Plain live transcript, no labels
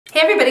Hey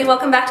everybody,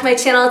 welcome back to my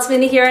channel. It's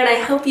Mindy here and I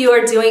hope you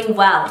are doing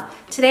well.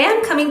 Today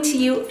I'm coming to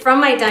you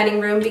from my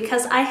dining room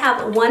because I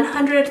have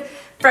 100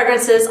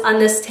 fragrances on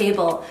this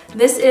table.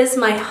 This is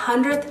my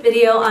 100th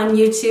video on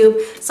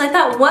YouTube, so I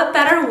thought what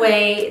better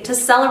way to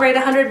celebrate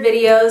 100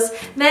 videos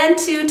than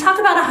to talk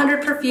about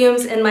 100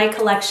 perfumes in my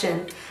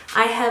collection.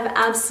 I have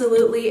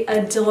absolutely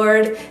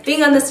adored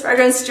being on this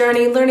fragrance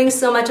journey, learning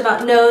so much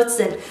about notes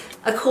and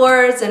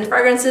accords and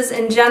fragrances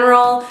in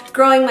general,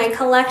 growing my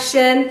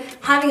collection.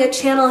 Having a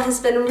channel has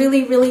been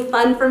really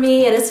fun for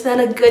me, and it's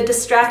been a good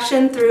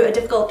distraction through a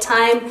difficult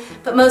time.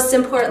 But most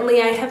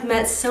importantly, I have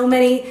met so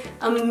many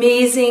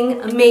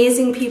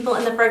amazing people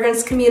in the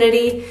fragrance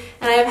community,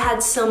 and I have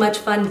had so much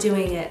fun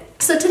doing it.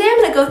 So today I'm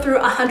going to go through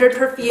 100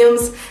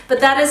 perfumes, but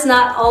that is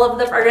not all of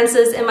the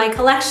fragrances in my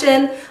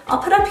collection. I'll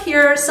put up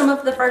here some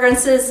of the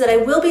fragrances that I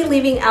will be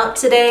leaving out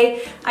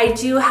today. I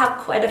do have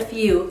quite a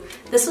few.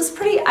 This was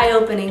pretty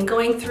eye-opening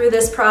going through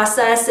this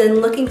process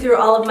and looking through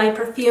all of my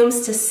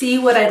perfumes to see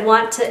what I'd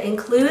want to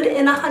include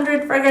in a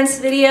 100 fragrance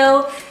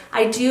video.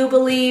 I do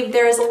believe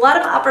there is a lot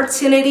of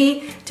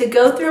opportunity to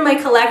go through my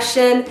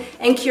collection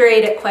and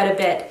curate it quite a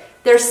bit.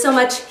 There's so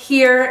much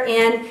here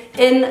and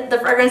in the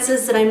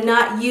fragrances that I'm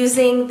not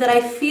using that I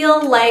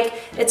feel like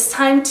it's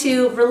time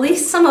to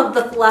release some of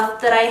the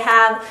fluff that I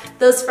have,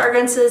 those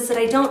fragrances that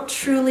I don't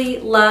truly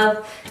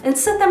love, and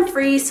set them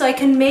free so I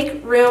can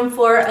make room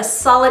for a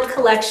solid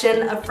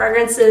collection of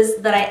fragrances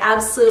that I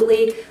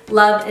absolutely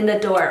love and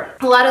adore.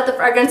 A lot of the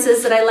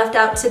fragrances that I left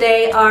out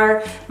today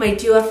are my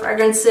duo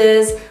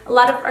fragrances, a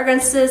lot of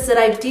fragrances that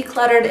I've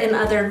decluttered in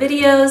other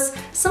videos,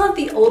 some of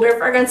the older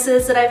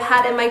fragrances that I've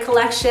had in my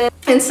collection,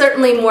 and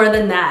certainly more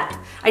than that.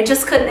 I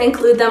just couldn't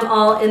include them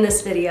all in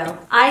this video.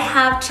 I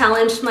have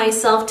challenged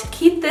myself to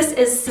keep this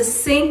as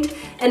succinct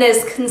and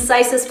as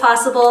concise as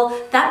possible.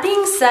 That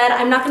being said,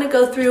 I'm not going to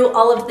go through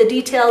all of the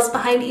details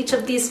behind each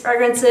of these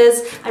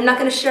fragrances. I'm not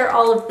going to share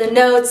all of the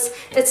notes.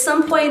 At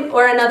some point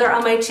or another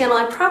on my channel,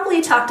 I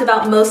probably talked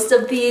about most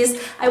of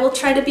these. I will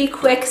try to be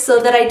quick so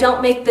that I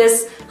don't make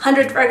this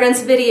 100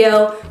 fragrance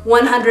video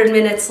 100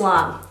 minutes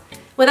long.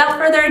 Without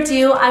further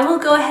ado, I will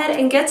go ahead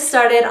and get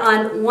started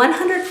on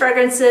 100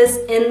 fragrances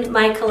in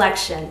my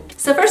collection.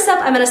 So first up,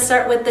 I'm going to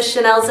start with the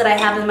Chanels that I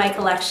have in my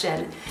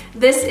collection.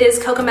 This is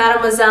Coco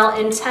Mademoiselle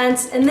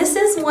Intense, and this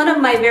is one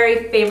of my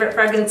very favorite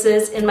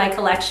fragrances in my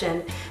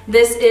collection.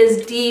 This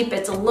is deep,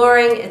 it's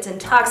alluring, it's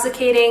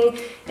intoxicating.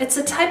 It's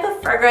a type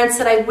of fragrance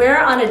that I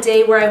wear on a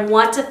day where I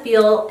want to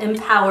feel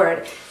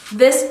empowered.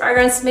 This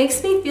fragrance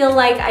makes me feel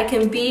like I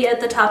can be at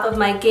the top of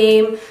my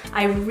game.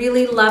 I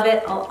really love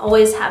it. I'll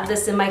always have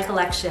this in my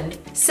collection.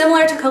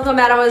 Similar to Coco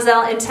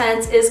Mademoiselle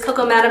Intense is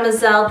Coco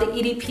Mademoiselle, the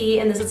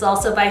EDP, and this is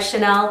also by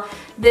Chanel.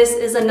 This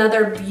is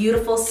another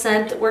beautiful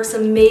scent that works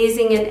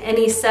amazing in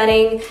any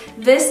setting.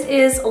 This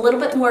is a little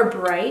bit more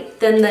bright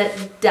than the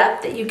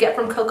depth that you get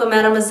from Coco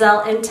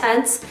Mademoiselle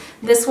Intense.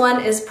 This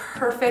one is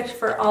perfect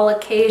for all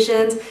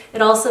occasions.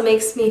 It also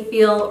makes me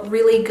feel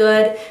really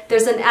good.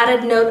 There's an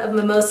added note of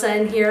mimosa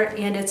in here,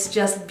 and it's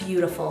just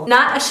beautiful.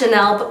 Not a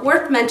Chanel, but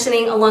worth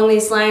mentioning along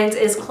these lines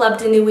is Club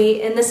de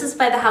Nuit, and this is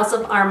by the House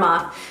of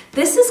Armagh.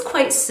 This is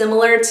quite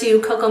similar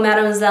to Coco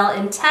Mademoiselle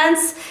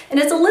Intense, and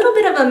it's a little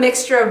bit of a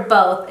mixture of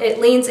both. It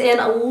leans in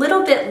a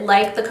little bit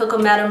like the Coco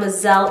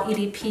Mademoiselle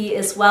EDP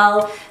as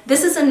well.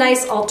 This is a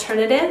nice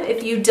alternative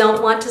if you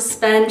don't want to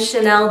spend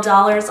Chanel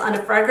dollars on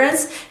a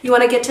fragrance. You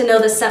want to get to know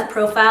the scent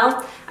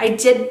profile. I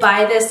did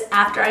buy this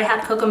after I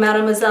had Coco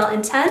Mademoiselle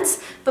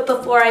Intense, but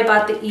before I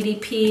bought the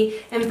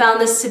EDP, and found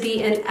this to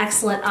be an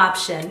excellent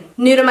option.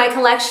 New to my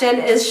collection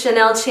is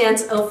Chanel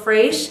Chance Eau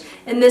Fraiche,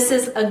 and this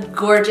is a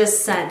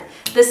gorgeous scent.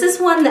 This is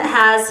one that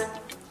has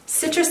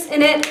citrus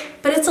in it,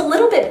 but it's a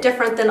little bit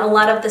different than a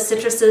lot of the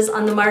citruses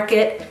on the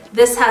market.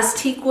 This has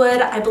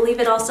teakwood. I believe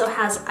it also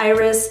has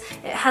iris.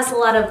 It has a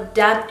lot of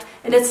depth,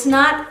 and it's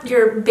not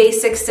your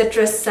basic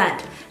citrus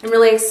scent. I'm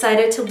really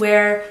excited to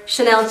wear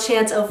Chanel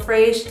Chance Eau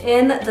Fraiche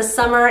in the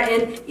summer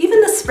and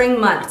even the spring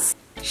months.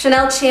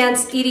 Chanel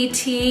Chance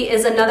EDT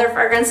is another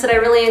fragrance that I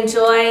really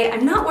enjoy.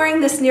 I'm not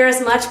wearing this near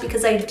as much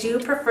because I do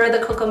prefer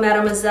the Coco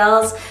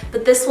Mademoiselles,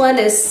 but this one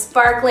is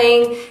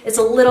sparkling, it's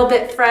a little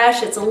bit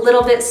fresh, it's a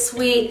little bit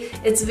sweet,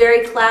 it's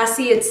very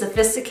classy, it's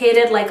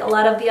sophisticated like a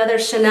lot of the other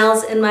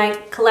Chanels in my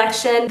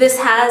collection. This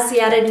has the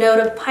added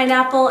note of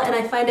pineapple, and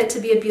I find it to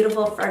be a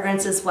beautiful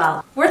fragrance as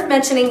well. Worth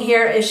mentioning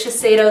here is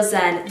Shiseido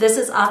Zen. This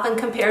is often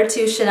compared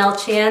to Chanel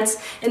Chance,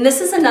 and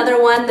this is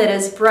another one that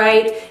is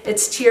bright,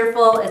 it's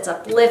cheerful, it's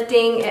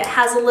uplifting. It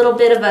has a little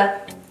bit of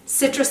a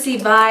citrusy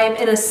vibe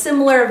in a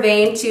similar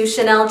vein to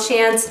Chanel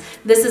Chance.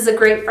 This is a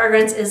great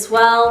fragrance as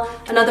well.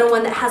 Another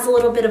one that has a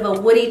little bit of a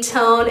woody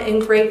tone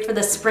and great for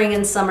the spring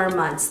and summer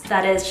months.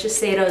 That is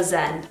Shiseido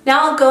Zen.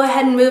 Now I'll go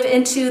ahead and move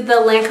into the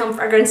Lancôme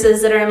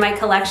fragrances that are in my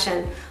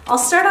collection. I'll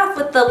start off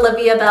with the La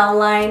Vie Est Belle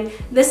line.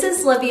 This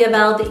is La Vie Est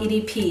Belle, the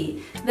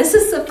EDP. This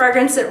is the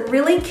fragrance that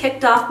really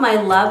kicked off my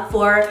love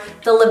for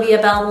the La Vie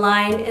Est Belle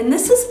line, and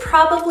this is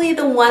probably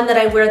the one that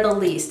I wear the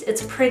least.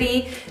 It's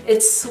pretty,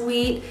 it's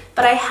sweet,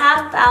 but I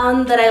have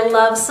found that I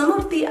love some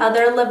of the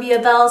other La Vie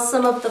Est Belle,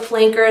 some of the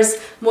flankers,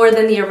 more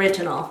than the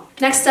original.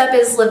 Next up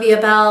is La Vie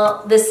Est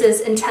Belle. This is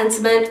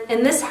Intensement,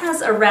 and this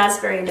has a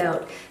raspberry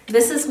note.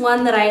 This is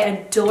one that I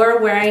adore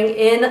wearing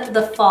in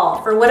the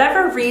fall. For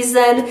whatever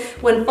reason,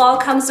 when fall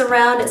comes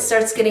around, it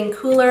starts getting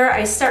cooler.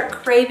 I start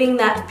craving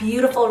that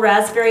beautiful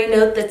raspberry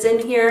note that's in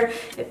here.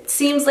 It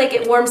seems like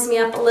it warms me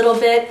up a little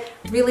bit.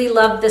 Really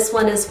love this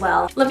one as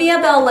well. La Vie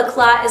Est Belle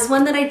L'Eclat is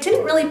one that I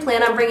didn't really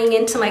plan on bringing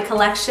into my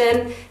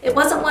collection. It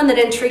wasn't one that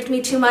intrigued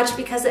me too much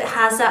because it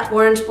has that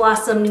orange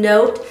blossom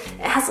note.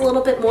 It has a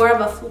little bit more of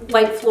a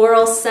white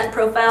floral scent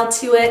profile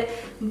to it.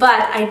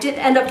 But I did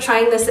end up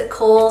trying this at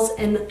Kohl's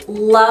and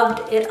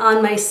loved it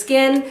on my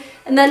skin,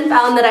 and then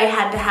found that I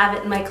had to have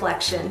it in my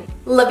collection.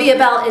 La Vie Est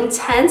Belle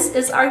Intense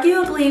is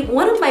arguably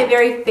one of my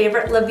very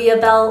favorite La Vie Est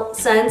Belle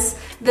scents.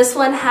 This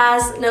one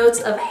has notes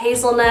of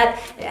hazelnut,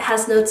 it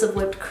has notes of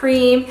whipped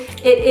cream.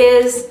 It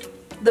is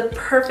the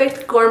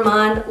perfect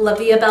gourmand La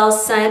Vie Est Belle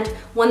scent,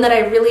 one that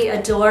I really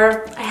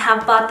adore. I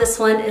have bought this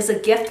one as a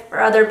gift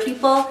for other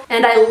people,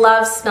 and I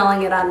love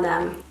smelling it on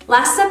them.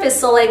 Last up is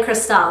Soleil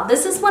Cristal.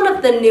 This is one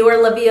of the newer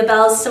La Vie Est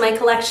Belles to my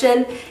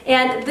collection,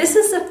 and this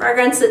is the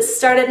fragrance that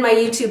started my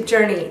YouTube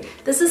journey.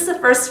 This is the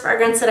first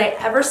fragrance that I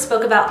ever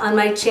spoke about on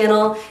my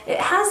channel. It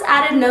has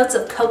added notes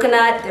of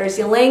coconut, there's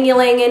ylang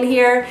ylang in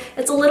here.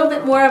 It's a little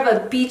bit more of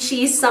a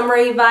beachy,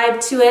 summery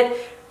vibe to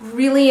it.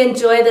 Really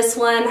enjoy this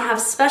one, have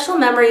special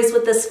memories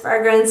with this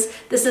fragrance.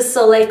 This is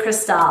Soleil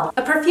Cristal.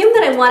 A perfume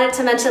that I wanted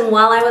to mention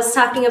while I was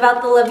talking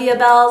about the La Vie Est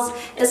Belles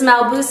is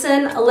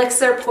Mauboussin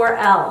Elixir Pour,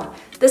 elle.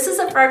 This is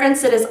a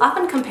fragrance that is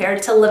often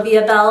compared to La Vie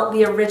Est Belle,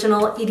 the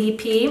original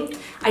EDP.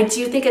 I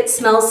do think it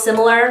smells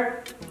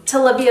similar to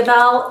La Vie Est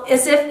Belle,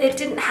 as if it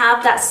didn't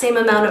have that same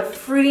amount of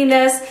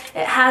fruitiness.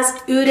 It has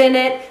oud in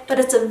it, but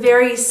it's a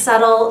very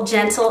subtle,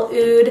 gentle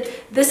oud.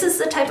 This is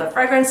the type of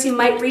fragrance you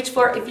might reach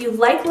for if you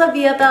like La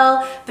Vie Est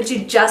Belle, but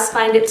you just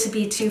find it to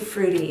be too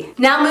fruity.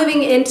 Now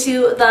moving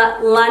into the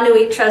La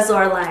Nuit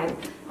Tresor line.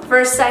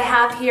 First I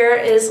have here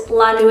is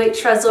La Nuit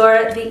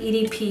Tresor, the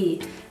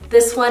EDP.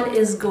 This one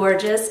is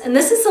gorgeous, and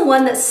this is the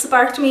one that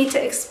sparked me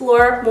to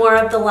explore more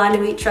of the La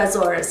Nuit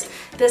Tresors.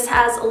 This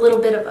has a little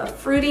bit of a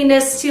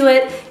fruitiness to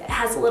it. It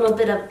has a little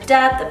bit of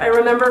depth. If I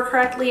remember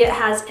correctly, it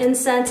has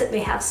incense, it may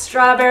have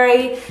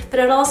strawberry, but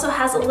it also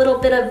has a little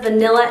bit of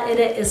vanilla in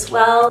it as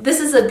well. This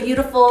is a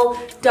beautiful,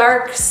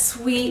 dark,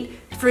 sweet,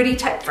 fruity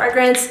type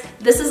fragrance.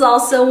 This is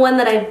also one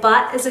that I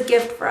bought as a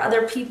gift for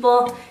other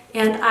people,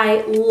 and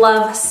I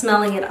love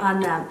smelling it on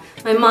them.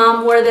 My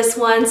mom wore this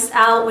once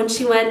out when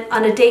she went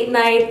on a date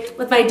night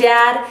with my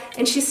dad,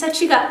 and she said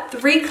she got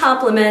 3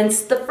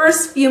 compliments the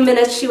first few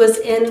minutes she was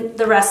in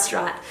the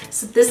restaurant.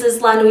 So this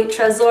is La Nuit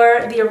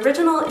Tresor, the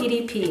original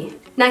EDP.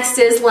 Next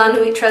is La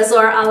Nuit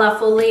Tresor à la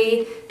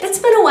Folie. It's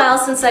been a while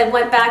since I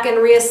went back and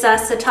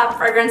reassessed the top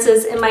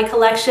fragrances in my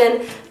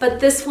collection, but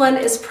this one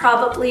is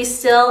probably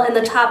still in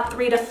the top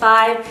 3 to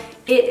 5.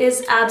 It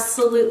is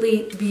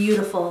absolutely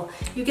beautiful.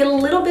 You get a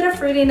little bit of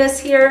fruitiness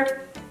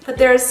here, but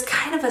there's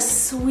kind of a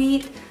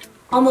sweet,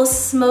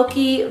 almost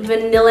smoky,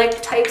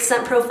 vanillic type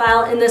scent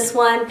profile in this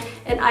one,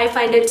 and I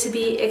find it to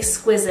be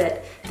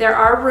exquisite. There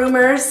are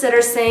rumors that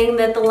are saying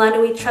that the La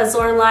Nuit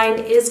Tresor line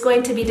is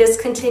going to be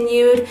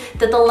discontinued,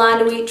 that the La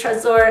Nuit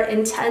Tresor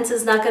Intense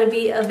is not going to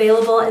be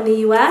available in the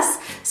US.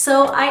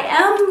 So I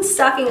am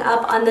stocking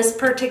up on this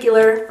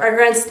particular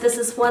fragrance. This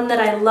is one that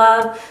I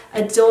love,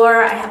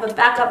 adore, I have a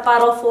backup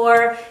bottle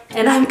for,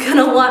 and I'm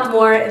gonna want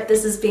more if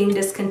this is being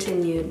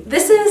discontinued.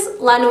 This is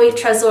La Nuit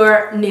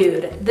Tresor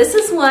Nude. This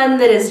is one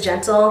that is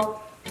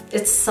gentle,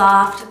 it's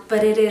soft,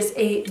 but it is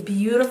a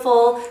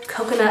beautiful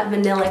coconut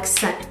vanillic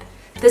scent.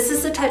 This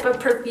is the type of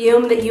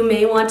perfume that you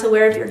may want to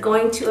wear if you're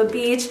going to a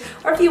beach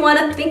or if you want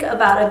to think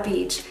about a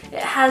beach. It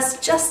has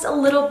just a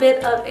little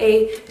bit of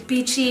a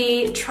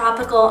beachy,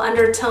 tropical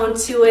undertone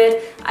to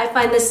it. I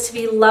find this to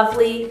be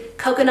lovely.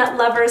 Coconut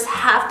lovers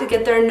have to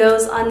get their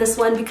nose on this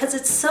one because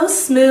it's so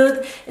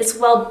smooth, it's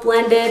well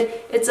blended,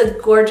 it's a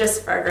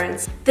gorgeous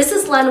fragrance. This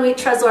is La Nuit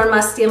Tresor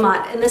Musc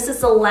Diamant, and this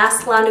is the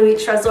last La Nuit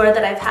Tresor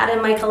that I've had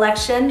in my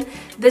collection.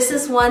 This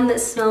is one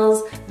that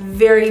smells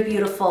very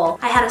beautiful.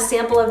 I had a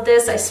sample of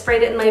this, I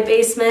sprayed it in my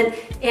basement,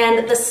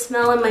 and the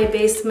smell in my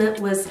basement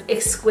was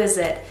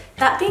exquisite.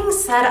 That being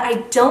said,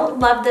 I don't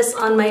love this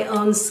on my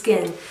own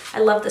skin. I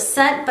love the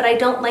scent, but I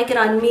don't like it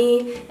on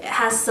me. It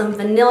has some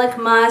vanillic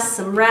musk,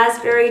 some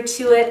raspberry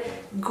to it.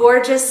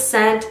 Gorgeous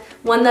scent,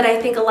 one that I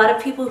think a lot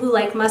of people who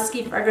like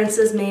musky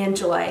fragrances may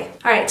enjoy.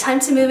 All right, time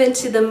to move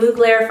into the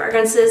Mugler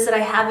fragrances that I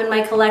have in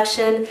my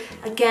collection.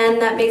 Again,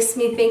 that makes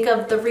me think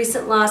of the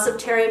recent loss of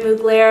Thierry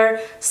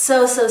Mugler.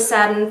 So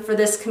saddened for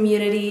this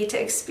community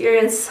to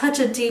experience such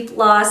a deep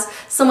loss.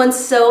 Someone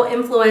so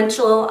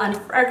influential on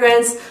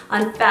fragrance,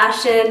 on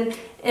fashion,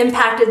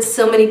 impacted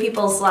so many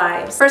people's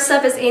lives. First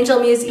up is Angel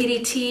Muse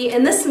EDT,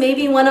 and this may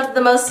be one of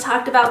the most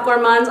talked about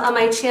gourmands on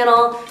my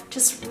channel.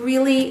 Just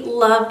really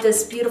love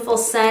this beautiful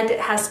scent. It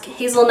has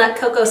hazelnut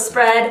cocoa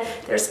spread,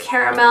 there's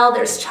caramel,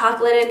 there's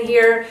chocolate in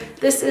here.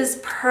 This is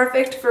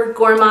perfect for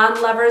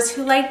gourmand lovers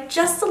who like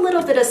just a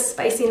little bit of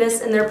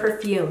spiciness in their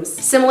perfumes.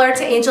 Similar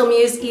to Angel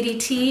Muse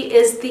EDT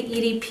is the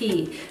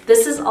EDP.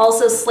 This is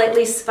also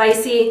slightly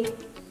spicy.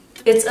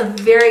 It's a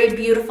very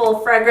beautiful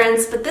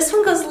fragrance, but this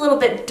one goes a little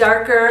bit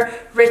darker,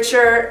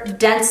 richer,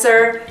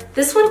 denser.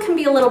 This one can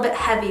be a little bit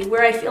heavy,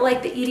 where I feel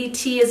like the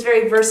EDT is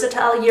very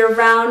versatile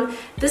year-round.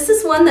 This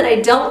is one that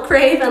I don't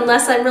crave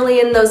unless I'm really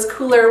in those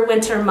cooler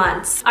winter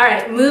months. All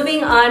right,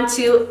 moving on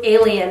to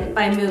Alien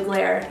by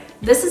Mugler.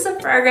 This is a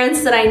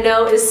fragrance that I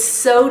know is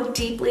so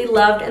deeply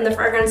loved in the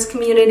fragrance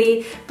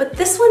community, but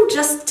this one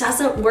just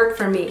doesn't work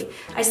for me.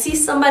 I see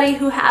somebody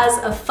who has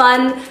a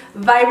fun,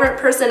 vibrant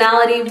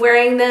personality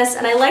wearing this,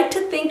 and I like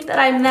to think that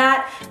I'm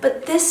that,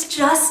 but this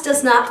just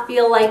does not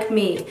feel like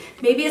me.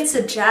 Maybe it's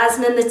the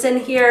jasmine that's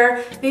in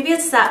here, maybe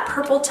it's that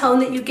purple tone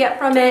that you get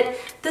from it.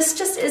 This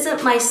just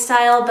isn't my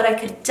style, but I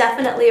could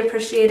definitely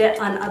appreciate it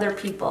on other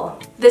people.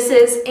 This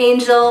is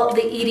Angel,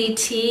 the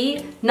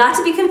EDT, not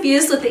to be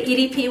confused with the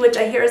EDP, which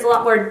I hear is a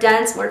lot more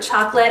dense, more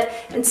chocolate,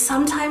 and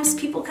sometimes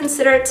people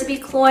consider it to be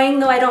cloying,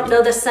 though I don't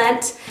know the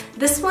scent.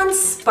 This one's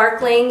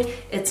sparkling,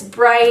 it's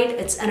bright,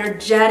 it's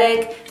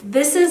energetic.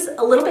 This is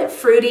a little bit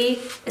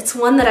fruity. It's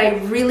one that I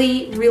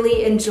really,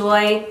 really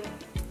enjoy.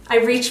 I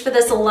reach for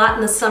this a lot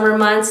in the summer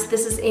months.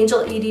 This is Angel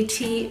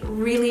EDT.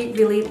 Really,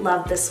 really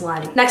love this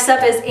one. Next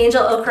up is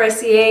Angel Eau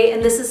Croisiere,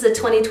 and this is the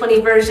 2020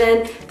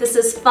 version. This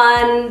is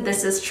fun,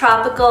 this is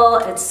tropical,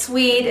 it's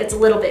sweet, it's a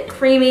little bit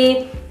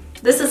creamy.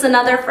 This is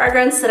another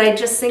fragrance that I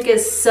just think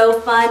is so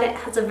fun. It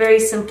has a very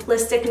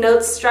simplistic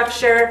note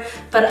structure,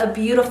 but a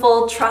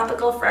beautiful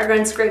tropical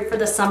fragrance, great for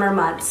the summer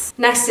months.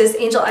 Next is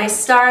Angel Ice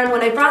Star, and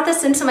when I brought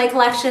this into my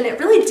collection, it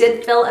really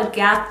did fill a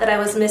gap that I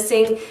was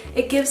missing.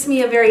 It gives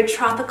me a very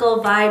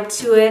tropical vibe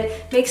to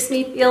it, makes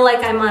me feel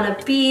like I'm on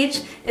a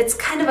beach. It's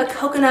kind of a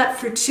coconut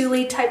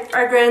frutuli type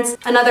fragrance,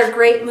 another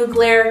great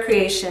Mugler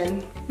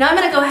creation. Now I'm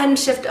gonna go ahead and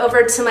shift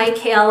over to my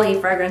Kayali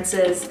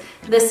fragrances.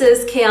 This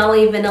is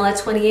Kayali Vanilla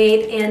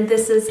 28, and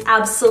this is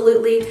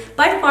absolutely,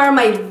 by far,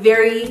 my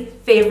very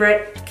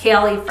favorite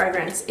Kayali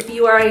fragrance. If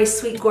you are a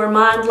sweet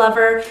gourmand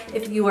lover,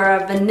 if you are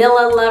a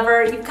vanilla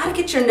lover, you've got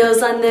to get your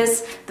nose on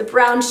this. The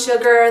brown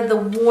sugar, the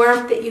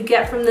warmth that you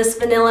get from this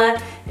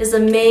vanilla is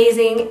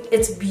amazing.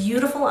 It's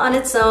beautiful on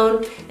its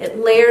own. It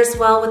layers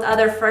well with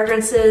other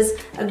fragrances.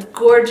 A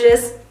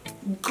gorgeous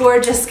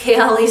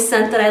Kayali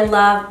scent that I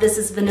love. This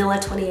is Vanilla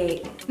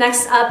 28.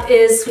 Next up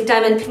is Sweet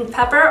Diamond Pink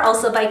Pepper,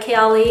 also by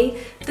Kayali.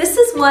 This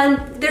is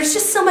one, there's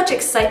just so much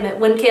excitement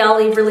when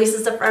Kayali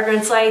releases a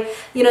fragrance. So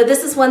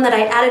this is one that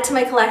I added to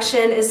my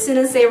collection as soon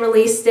as they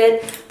released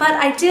it, but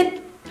I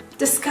did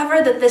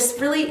discover that this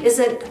really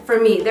isn't for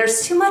me.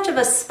 There's too much of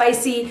a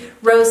spicy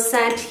rose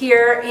scent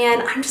here,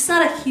 and I'm just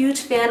not a huge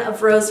fan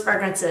of rose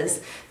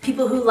fragrances.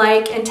 People who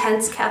like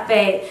Intense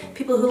Cafe,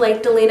 people who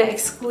like Delina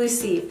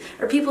Exclusive,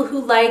 or people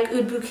who like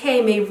Oud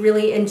Bouquet may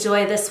really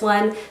enjoy this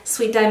one,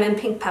 Sweet Diamond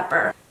Pink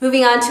Pepper.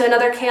 Moving on to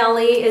another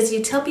Kayali is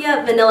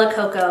Utopia Vanilla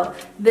Cocoa.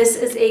 This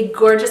is a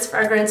gorgeous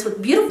fragrance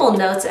with beautiful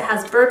notes. It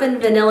has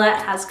bourbon vanilla, it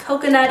has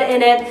coconut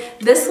in it.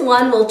 This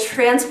one will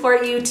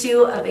transport you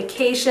to a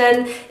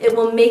vacation. It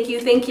will make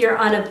you think you're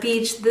on a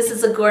beach. This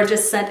is a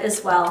gorgeous scent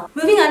as well.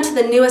 Moving on to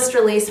the newest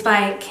release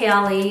by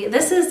Kayali.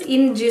 This is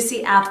Eden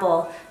Juicy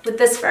Apple. With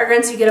this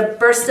fragrance, you get a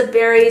burst of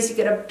berries, you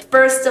get a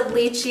burst of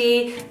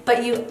lychee,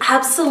 but you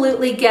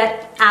absolutely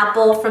get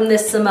apple from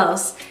this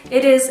Samos.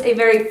 It is a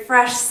very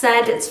fresh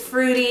scent, it's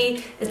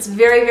fruity, it's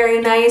very,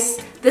 very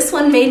nice. This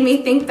one made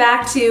me think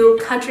back to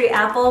Country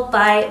Apple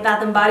by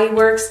Bath & Body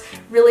Works.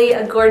 Really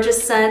a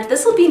gorgeous scent.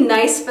 This will be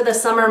nice for the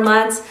summer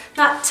months.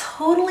 Not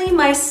totally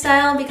my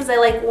style because I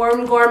like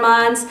warm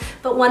gourmands,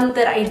 but one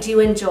that I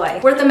do enjoy.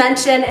 Worth a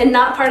mention and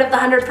not part of the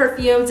 100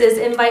 perfumes is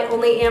Invite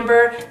Only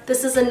Amber.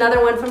 This is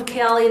another one from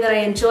Kayali that I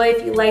enjoy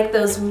if you like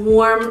those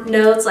warm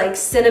notes like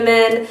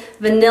cinnamon,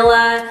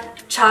 vanilla,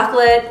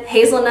 chocolate,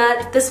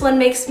 hazelnut. This one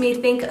makes me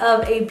think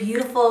of a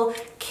beautiful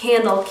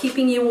candle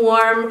keeping you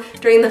warm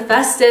during the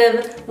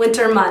festive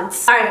winter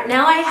months. All right,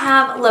 now I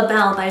have La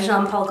Belle by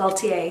Jean Paul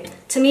Gaultier.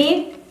 To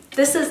me,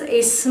 this is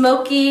a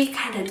smoky,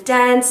 kind of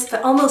dense,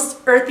 but almost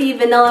earthy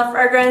vanilla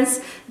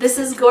fragrance. This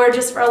is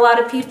gorgeous for a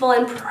lot of people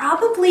and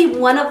probably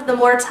one of the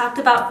more talked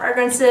about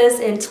fragrances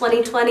in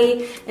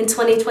 2020 and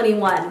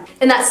 2021.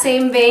 In that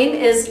same vein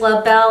is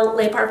La Belle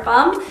Le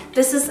Parfum.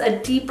 This is a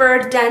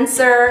deeper,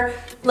 denser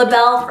La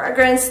Belle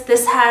fragrance.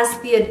 This has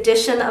the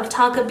addition of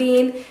tonka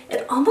bean.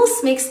 It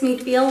almost makes me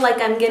feel like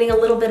I'm getting a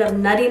little bit of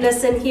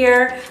nuttiness in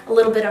here, a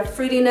little bit of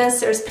fruitiness.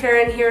 There's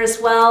pear in here as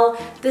well.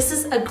 This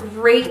is a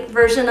great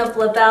version of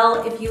La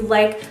Belle if you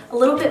like a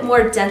little bit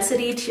more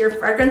density to your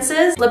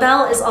fragrances. La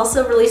Belle is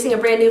also releasing a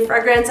brand new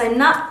fragrance. I'm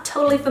not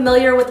totally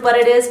familiar with what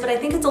it is, but I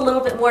think it's a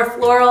little bit more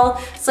floral,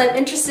 so I'm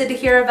interested to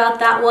hear about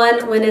that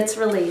one when it's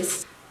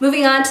released.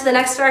 Moving on to the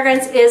next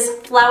fragrance is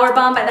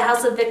Flowerbomb by the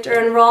House of Viktor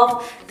and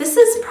Rolf. This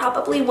is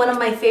probably one of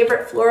my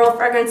favorite floral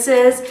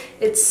fragrances.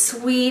 It's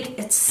sweet,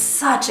 it's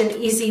such an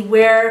easy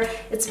wear,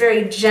 it's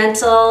very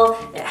gentle,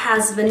 it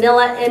has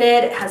vanilla in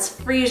it, it has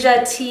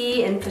freesia,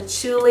 tea, and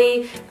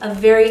patchouli, a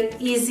very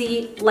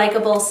easy,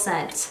 likable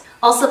scent.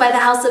 Also by the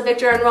House of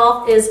Viktor and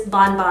Rolf is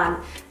Bon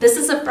Bon. This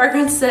is a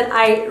fragrance that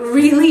I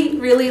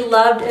really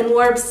loved and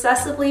wore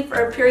obsessively for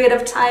a period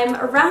of time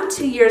around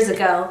 2 years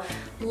ago.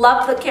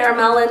 Love the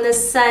caramel in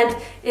this scent.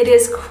 It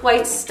is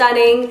quite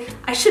stunning.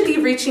 I should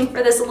be reaching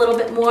for this a little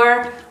bit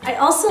more. I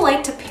also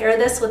like to pair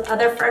this with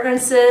other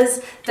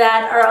fragrances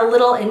that are a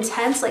little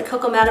intense, like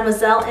Coco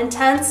Mademoiselle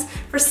Intense.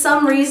 For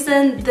some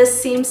reason, this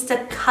seems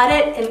to cut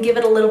it and give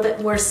it a little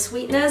bit more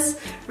sweetness.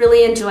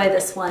 Really enjoy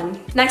this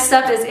one. Next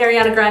up is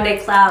Ariana Grande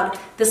Cloud.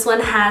 This one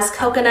has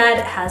coconut,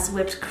 it has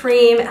whipped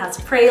cream, it has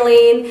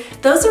praline.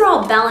 Those are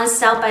all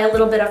balanced out by a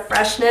little bit of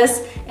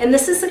freshness, and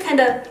this is the kind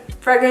of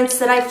fragrance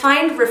that I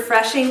find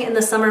refreshing in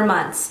the summer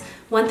months.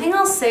 One thing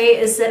I'll say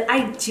is that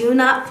I do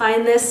not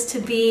find this to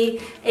be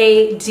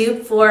a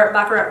dupe for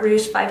Baccarat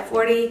Rouge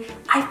 540.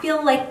 I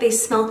feel like they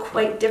smell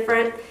quite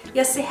different.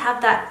 Yes, they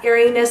have that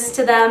airiness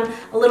to them,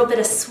 a little bit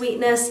of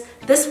sweetness.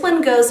 This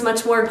one goes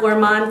much more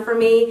gourmand for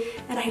me,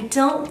 and I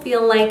don't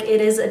feel like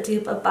it is a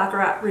dupe of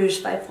Baccarat Rouge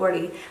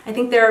 540. I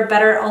think there are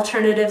better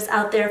alternatives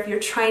out there if you're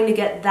trying to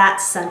get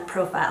that scent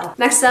profile.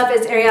 Next up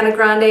is Ariana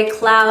Grande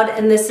Cloud,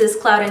 and this is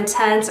Cloud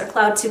Intense or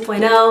Cloud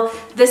 2.0.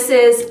 This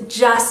is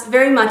just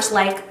very much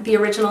like the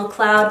original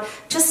Cloud,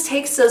 just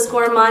takes those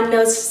gourmand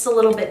notes just a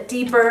little bit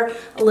deeper,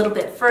 a little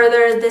bit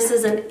further. This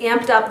is an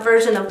amped up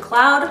version of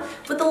Cloud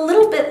with a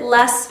little bit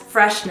less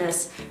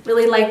freshness.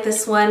 Really like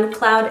this one,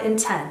 Cloud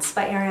Intense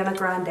by Ariana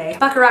Grande.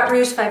 Baccarat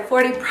Rouge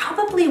 540,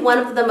 probably one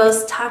of the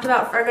most talked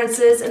about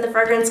fragrances in the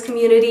fragrance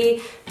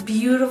community.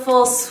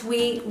 Beautiful,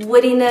 sweet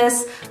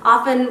woodiness,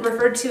 often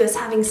referred to as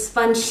having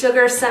spun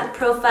sugar scent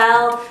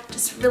profile.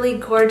 Just really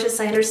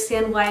gorgeous. I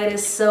understand why it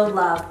is so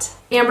loved.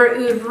 Amber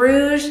Oud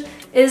Rouge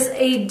is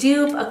a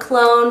dupe, a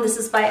clone. This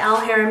is by Al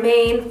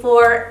Haramain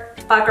for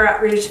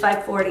Baccarat Rouge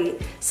 540.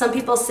 Some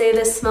people say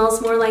this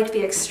smells more like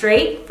the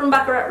extrait from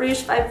Baccarat Rouge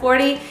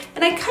 540,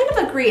 and I kind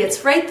of agree.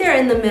 It's right there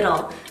in the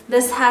middle.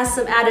 This has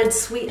some added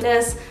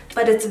sweetness,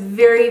 but it's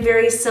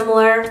very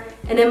similar.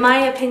 And in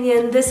my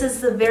opinion, this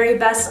is the very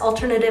best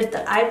alternative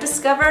that I've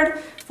discovered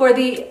for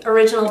the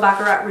original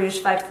Baccarat Rouge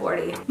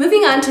 540.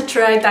 Moving on to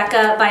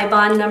Tribeca by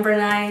Bond No.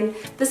 9.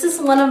 This is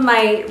one of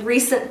my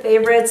recent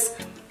favorites.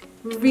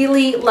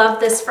 Really love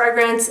this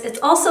fragrance. It's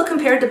also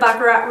compared to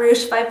Baccarat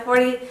Rouge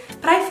 540,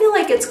 but I feel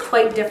like it's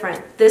quite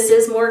different. This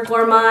is more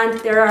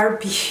gourmand. There are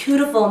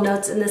beautiful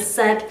notes in this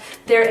scent.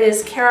 There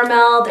is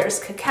caramel,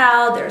 there's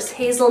cacao, there's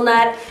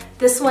hazelnut.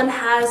 This one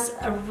has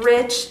a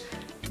rich,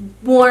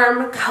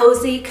 warm,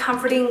 cozy,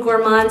 comforting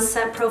gourmand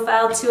scent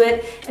profile to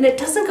it, and it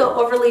doesn't go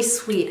overly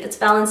sweet. It's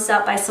balanced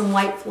out by some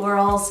white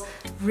florals.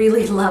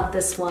 Really love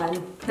this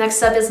one.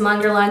 Next up is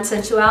Mon Guerlain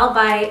Sensuelle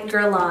by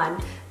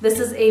Guerlain. This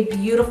is a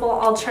beautiful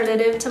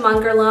alternative to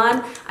Mon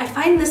Guerlain. I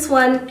find this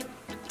one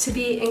to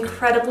be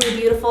incredibly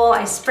beautiful.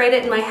 I sprayed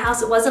it in my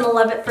house. It wasn't a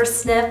love at first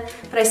sniff,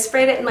 but I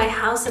sprayed it in my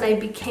house and I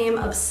became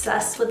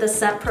obsessed with the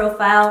scent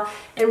profile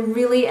and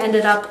really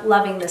ended up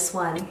loving this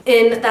one.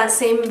 In that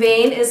same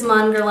vein is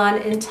Mon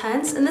Guerlain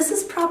Intense, and this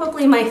is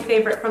probably my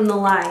favorite from the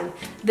line.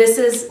 This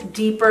is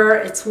deeper,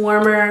 it's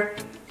warmer,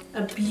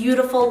 a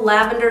beautiful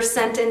lavender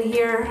scent in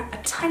here, a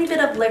tiny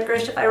bit of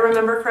licorice if I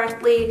remember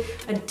correctly,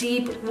 a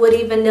deep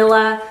woody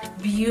vanilla,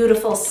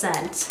 beautiful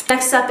scent.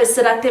 Next up is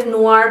Seductive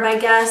Noir by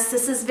Guess.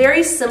 This is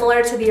very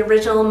similar to the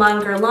original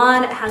Mon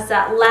Guerlain. It has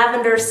that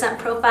lavender scent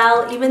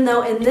profile, even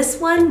though in this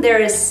one there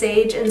is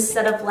sage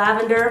instead of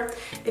lavender.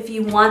 If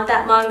you want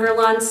that Mon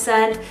Guerlain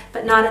scent,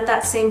 but not at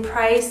that same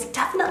price,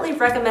 definitely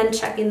recommend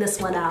checking this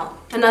one out.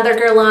 Another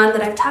Guerlain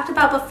that I've talked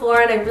about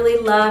before and I really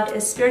love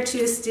is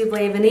Spiritueuse du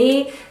Blé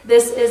Vanille.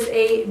 This is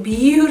a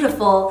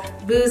beautiful,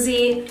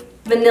 boozy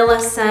vanilla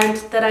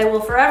scent that I will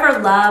forever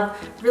love.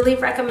 Really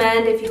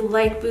recommend if you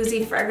like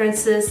boozy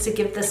fragrances to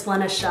give this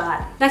one a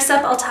shot. Next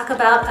up, I'll talk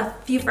about a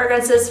few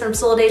fragrances from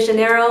Sol de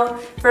Janeiro.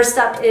 First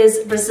up is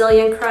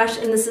Brazilian Crush,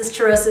 and this is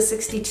Cheirosa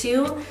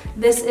 62.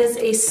 This is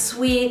a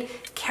sweet,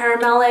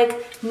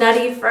 caramelic,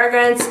 nutty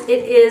fragrance.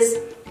 It is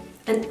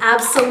an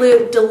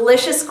absolute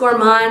delicious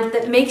gourmand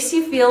that makes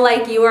you feel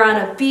like you are on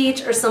a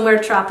beach or somewhere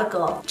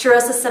tropical.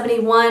 Cheirosa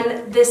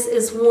 71, this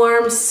is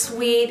warm,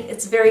 sweet,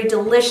 it's very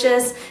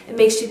delicious. It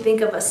makes you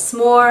think of a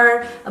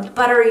s'more, a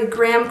buttery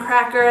graham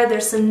cracker.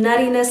 There's some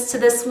nuttiness to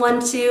this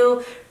one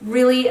too.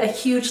 Really a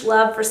huge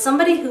love for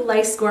somebody who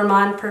likes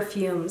gourmand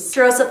perfumes.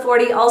 Cheirosa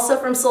 40, also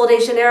from Sol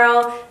de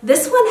Janeiro.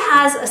 This one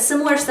has a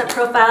similar scent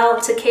profile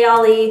to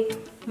Kayali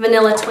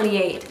Vanilla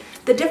 28.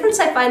 The difference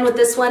I find with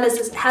this one is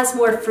it has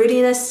more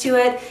fruitiness to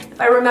it.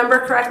 If I remember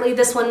correctly,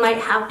 this one might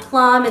have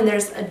plum and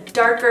there's a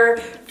darker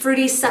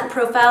fruity scent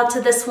profile to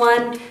this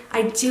one.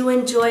 I do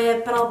enjoy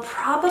it, but I'll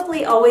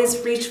probably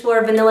always reach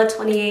for Vanilla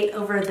 28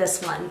 over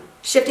this one.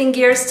 Shifting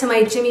gears to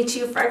my Jimmy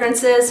Choo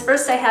fragrances.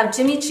 First I have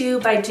Jimmy Choo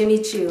by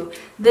Jimmy Choo.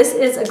 This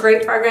is a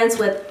great fragrance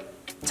with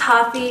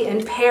toffee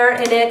and pear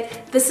in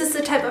it. This is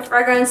the type of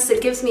fragrance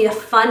that gives me a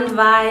fun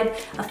vibe,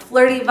 a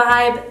flirty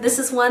vibe. This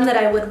is one that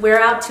I would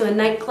wear out to a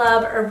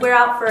nightclub or wear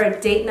out for a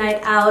date night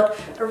out,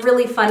 a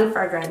really fun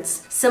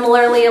fragrance.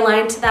 Similarly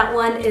aligned to that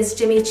one is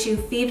Jimmy Choo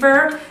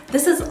Fever.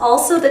 This is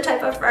also the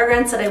type of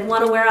fragrance that I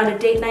want to wear on a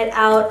date night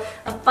out,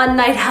 a fun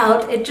night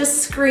out. It just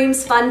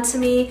screams fun to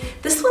me.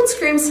 This one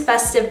screams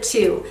festive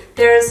too.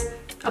 There's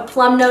a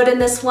plum note in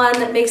this one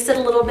that makes it a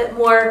little bit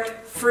more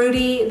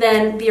fruity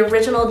than the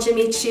original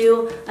Jimmy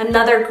Choo,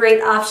 another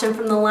great option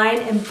from the line,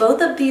 and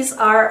both of these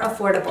are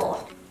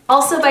affordable.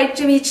 Also by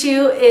Jimmy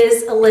Choo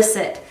is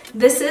Illicit.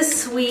 This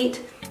is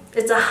sweet.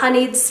 It's a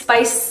honeyed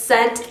spice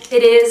scent.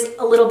 It is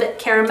a little bit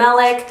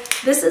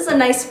caramelic. This is a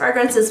nice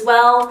fragrance as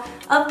well.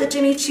 Of the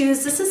Jimmy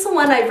Choos, this is the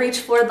one I reach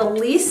for the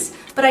least,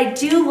 but I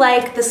do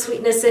like the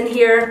sweetness in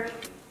here.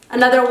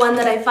 Another one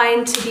that I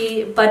find to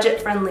be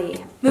budget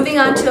friendly. Moving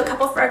on to a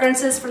couple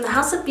fragrances from the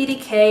house of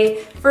BDK.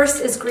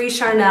 First is Gris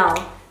Charnel.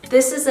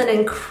 This is an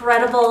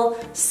incredible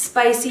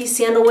spicy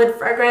sandalwood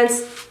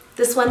fragrance.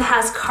 This one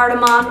has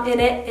cardamom in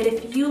it, and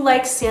if you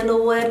like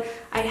sandalwood,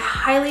 I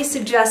highly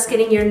suggest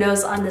getting your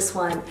nose on this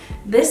one.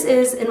 This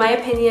is, in my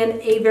opinion,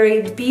 a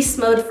very beast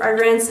mode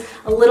fragrance.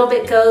 A little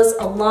bit goes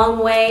a long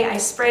way. I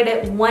sprayed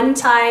it one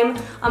time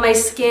on my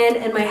skin,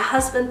 and my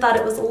husband thought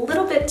it was a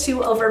little bit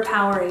too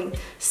overpowering.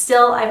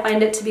 Still, I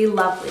find it to be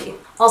lovely.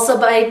 Also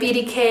by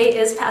BDK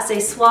is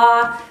Passé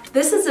Soir.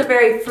 This is a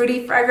very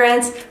fruity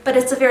fragrance, but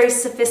it's a very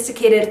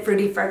sophisticated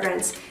fruity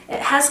fragrance.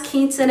 It has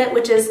quince in it,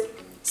 which is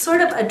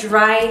sort of a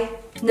dry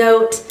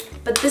note,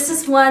 but this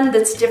is one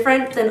that's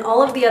different than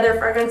all of the other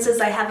fragrances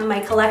I have in my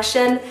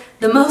collection.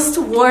 The most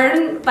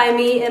worn by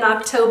me in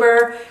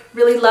October.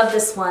 Really love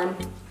this one.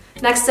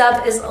 Next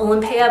up is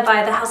Olympia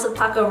by the House of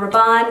Paco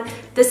Rabanne.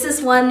 This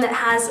is one that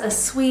has a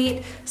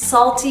sweet,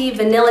 salty,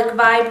 vanillic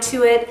vibe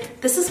to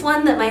it. This is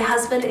one that my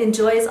husband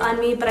enjoys on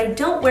me, but I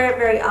don't wear it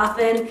very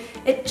often.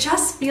 It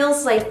just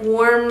feels like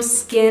warm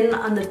skin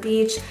on the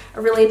beach,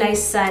 a really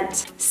nice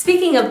scent.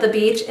 Speaking of the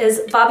beach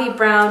is Bobbi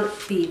Brown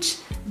Beach.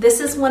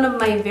 This is one of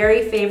my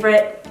very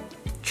favorite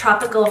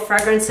tropical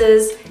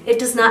fragrances. It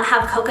does not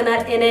have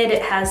coconut in it.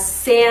 It has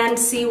sand,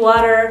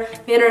 seawater,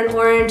 mandarin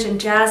orange, and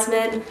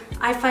jasmine.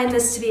 I find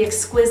this to be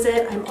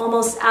exquisite. I'm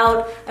almost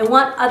out. I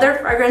want other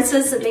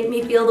fragrances that make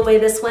me feel the way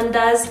this one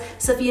does.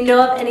 So if you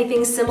know of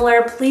anything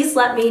similar, please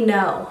let me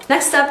know.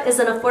 Next up is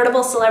an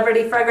affordable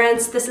celebrity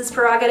fragrance. This is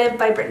Prerogative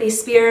by Britney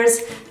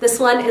Spears. This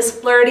one is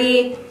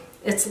flirty.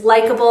 It's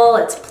likable,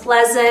 it's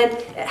pleasant,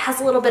 it has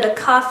a little bit of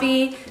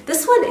coffee.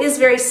 This one is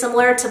very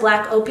similar to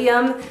Black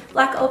Opium.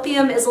 Black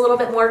Opium is a little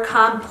bit more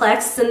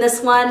complex than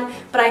this one,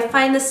 but I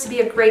find this to be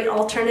a great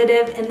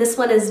alternative, and this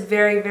one is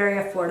very, very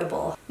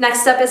affordable.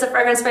 Next up is a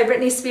fragrance by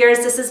Britney Spears.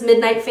 This is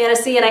Midnight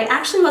Fantasy, and I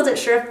actually wasn't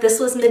sure if this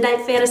was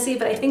Midnight Fantasy,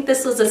 but I think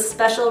this was a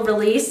special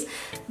release.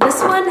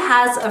 This one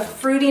has a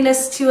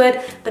fruitiness to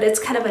it, but it's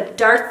kind of a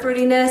dark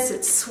fruitiness,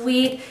 it's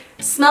sweet.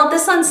 Smelled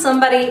this on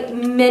somebody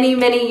many,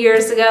 many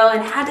years ago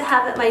and had to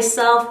have it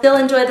myself. Still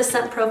enjoy the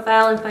scent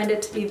profile and find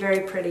it to be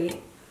very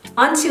pretty.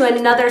 On to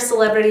another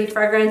celebrity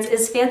fragrance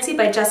is Fancy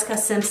by Jessica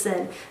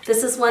Simpson.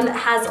 This is one that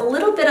has a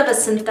little bit of a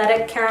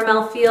synthetic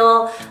caramel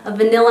feel, a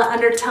vanilla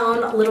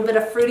undertone, a little bit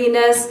of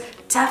fruitiness.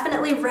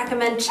 Definitely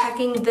recommend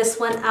checking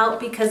this one out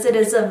because it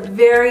is a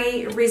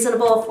very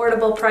reasonable,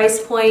 affordable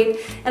price point,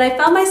 and I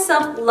found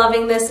myself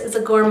loving this as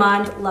a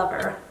gourmand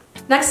lover.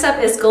 Next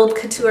up is Gold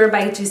Couture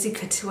by Juicy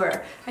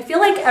Couture. I feel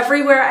like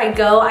everywhere I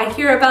go, I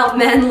hear about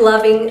men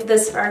loving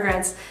this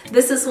fragrance.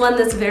 This is one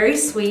that's very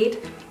sweet.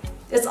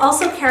 It's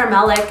also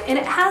caramelic, and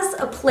it has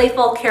a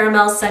playful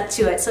caramel scent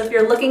to it. So if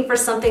you're looking for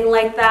something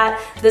like that,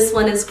 this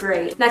one is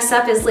great. Next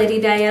up is Lady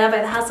Diana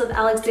by the House of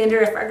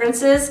Alexandria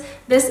Fragrances.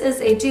 This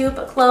is a dupe,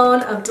 a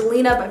clone of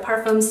Delina by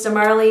Parfums de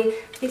Marly.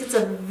 I think it's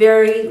a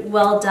very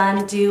well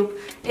done dupe.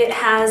 It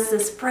has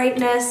this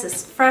brightness,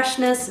 this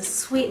freshness, this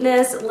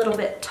sweetness, a little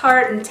bit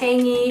tart and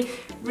tangy.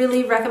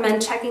 Really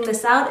recommend checking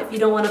this out if you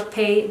don't want to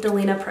pay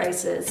Delina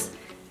prices.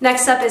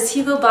 Next up is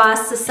Hugo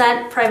Boss, the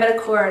scent Private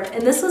Accord,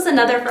 and this was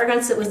another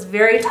fragrance that was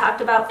very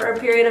talked about for a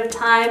period of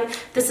time.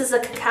 This is a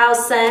cacao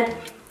scent.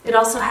 It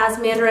also has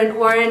mandarin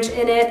orange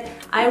in it.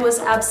 I was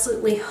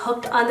absolutely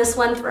hooked on this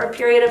one for a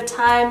period of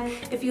time.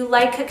 If you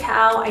like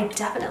cacao, I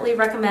definitely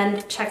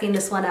recommend checking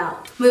this one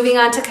out. Moving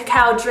on to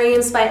Cacao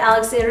Dreams by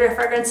Alexandria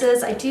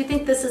Fragrances. I do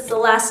think this is the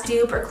last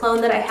dupe or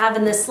clone that I have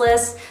in this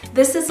list.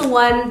 This is the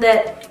one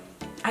that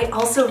I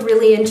also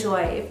really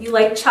enjoy. If you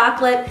like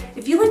chocolate,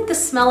 if you like the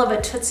smell of a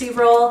Tootsie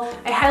Roll,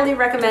 I highly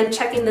recommend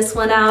checking this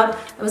one out.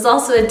 I was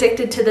also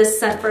addicted to this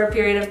scent for a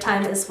period of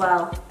time as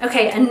well.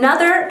 Okay,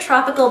 another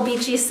tropical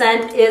beachy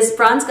scent is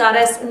Bronze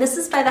Goddess, and this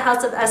is by the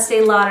House of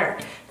Estee Lauder.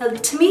 Now,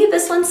 to me,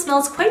 this one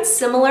smells quite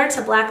similar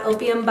to Black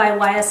Opium by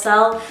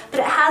YSL, but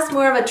it has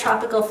more of a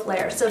tropical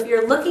flair. So if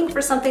you're looking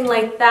for something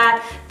like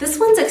that, this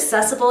one's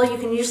accessible. You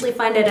can usually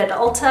find it at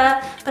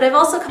Ulta, but I've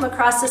also come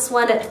across this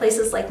one at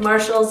places like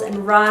Marshall's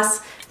and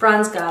Ross.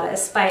 Bronze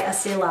Goddess by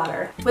Estee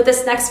Lauder. With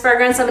this next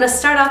fragrance, I'm going to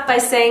start off by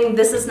saying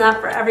this is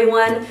not for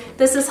everyone.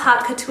 This is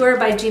Haute Couture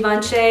by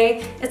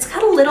Givenchy. It's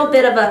got a little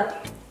bit of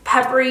a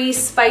peppery,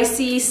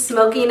 spicy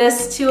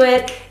smokiness to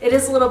it. It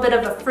is a little bit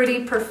of a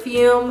fruity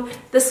perfume.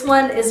 This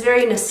one is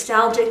very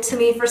nostalgic to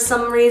me for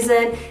some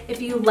reason.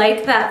 If you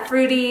like that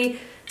fruity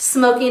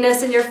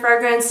smokiness in your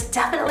fragrance,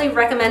 definitely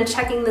recommend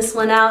checking this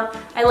one out.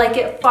 I like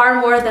it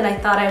far more than I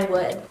thought I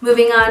would.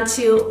 Moving on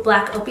to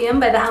Black Opium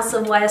by the House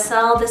of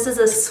YSL. This is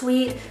a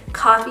sweet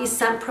coffee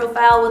scent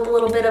profile with a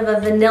little bit of a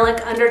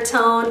vanillic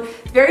undertone.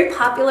 Very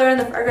popular in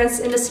the fragrance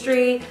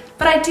industry,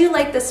 but I do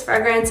like this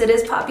fragrance. It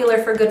is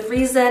popular for good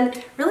reason.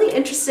 Really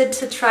interested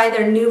to try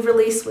their new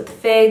release with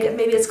Fig.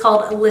 Maybe it's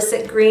called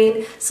Illicit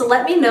Green, so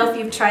let me know if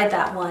you've tried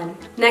that one.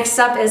 Next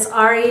up is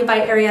Ari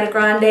by Ariana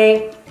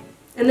Grande.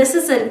 And this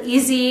is an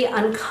easy,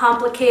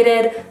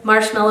 uncomplicated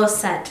marshmallow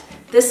scent.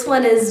 This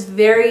one is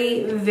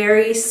very,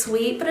 very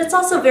sweet, but it's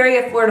also very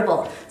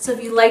affordable. So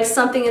if you like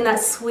something in that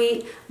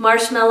sweet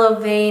marshmallow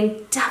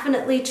vein,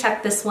 definitely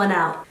check this one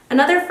out.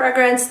 Another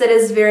fragrance that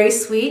is very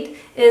sweet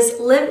is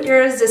Live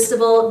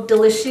Irresistible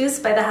Delicious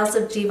by the House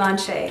of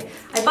Givenchy.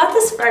 I bought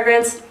this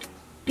fragrance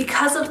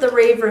because of the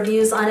rave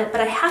reviews on it, but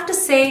I have to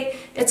say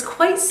it's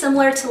quite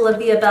similar to La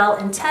Vie Est Belle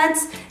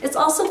Intense. It's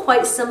also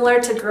quite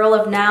similar to Girl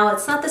of Now.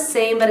 It's not the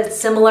same, but it's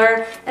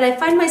similar, and I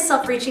find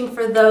myself reaching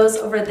for those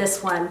over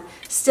this one.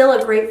 Still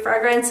a great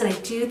fragrance, and I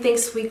do think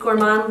sweet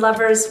gourmand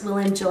lovers will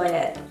enjoy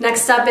it.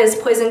 Next up is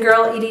Poison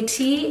Girl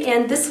EDT,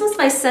 and this was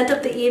my scent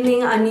of the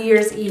evening on New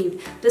Year's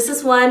Eve. This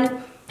is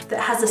one that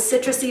has a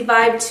citrusy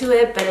vibe to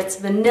it, but it's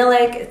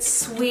vanillic, it's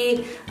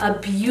sweet, a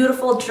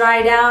beautiful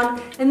dry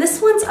down, and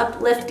this one's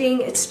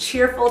uplifting, it's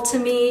cheerful to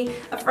me,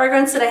 a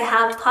fragrance that I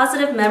have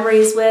positive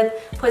memories with,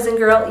 Poison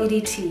Girl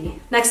EDT.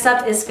 Next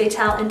up is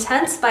Fatale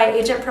Intense by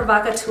Agent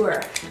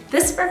Provocateur.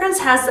 This fragrance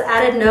has the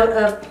added note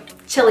of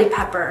chili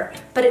pepper,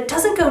 but it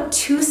doesn't go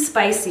too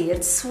spicy.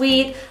 It's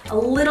sweet, a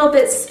little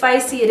bit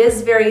spicy, it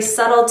is very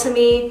subtle to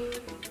me.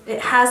 It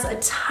has a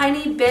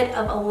tiny bit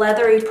of a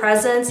leathery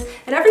presence,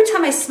 and every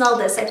time I smell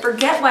this, I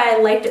forget why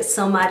I liked it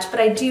so much, but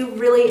I do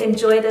really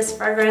enjoy this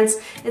fragrance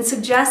and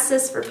suggest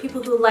this for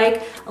people who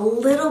like a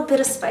little bit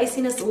of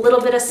spiciness, a little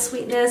bit of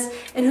sweetness,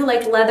 and who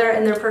like leather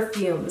in their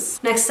perfumes.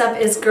 Next up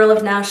is Girl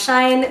of Now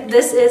Shine.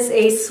 This is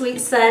a sweet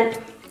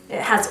scent. It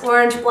has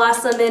orange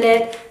blossom in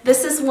it.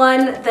 This is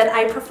one that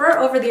I prefer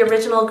over the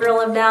original Girl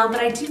of Now,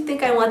 but I do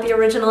think I want the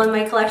original in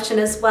my collection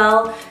as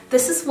well.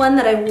 This is one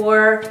that I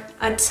wore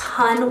a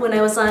ton when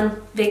I was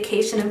on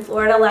vacation in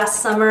Florida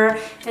last summer,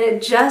 and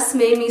it just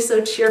made me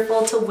so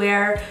cheerful to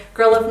wear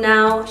Girl of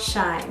Now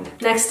Shine.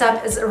 Next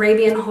up is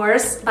Arabian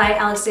Horse by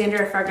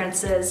Alexandria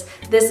Fragrances.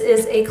 This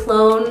is a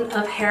clone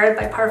of Harrod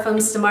by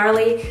Parfums de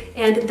Marly,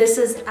 and this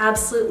is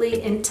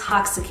absolutely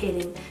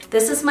intoxicating.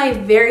 This is my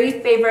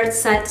very favorite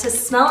scent to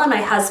smell on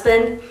my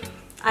husband.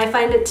 I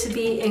find it to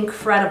be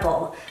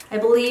incredible. I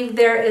believe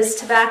there is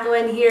tobacco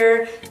in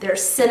here,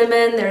 there's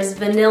cinnamon, there's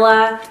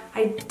vanilla.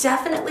 I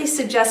definitely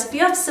suggest, if you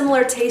have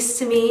similar tastes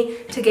to me,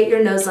 to get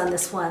your nose on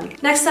this one.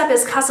 Next up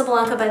is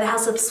Casablanca by the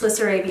House of Swiss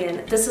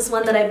Arabian. This is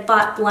one that I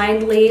bought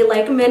blindly,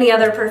 like many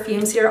other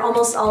perfumes here.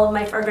 Almost all of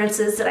my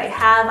fragrances that I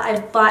have,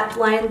 I've bought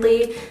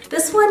blindly.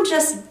 This one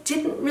just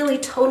didn't really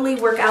totally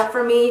work out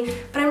for me,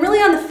 but I'm really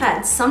on the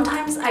fence.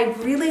 Sometimes I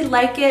really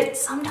like it,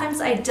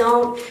 sometimes I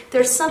don't.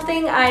 There's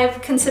something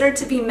I've considered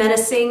to be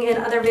menacing in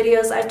other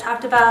videos I've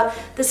talked about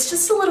that's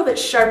just a little bit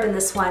sharp in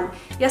this one.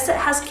 Yes, it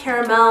has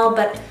caramel,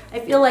 but I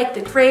feel like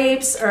the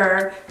grapes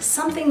or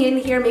something in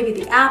here, maybe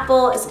the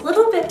apple, is a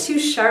little bit too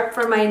sharp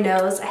for my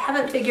nose. I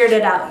haven't figured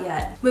it out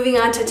yet. Moving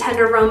on to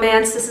Tender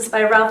Romance. This is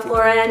by Ralph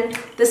Lauren.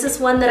 This is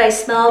one that I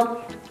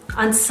smelled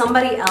on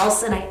somebody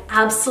else and I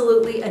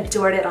absolutely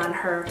adored it on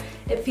her.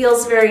 It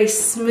feels very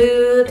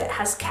smooth, it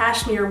has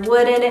cashmere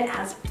wood in it, it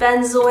has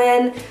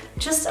benzoin,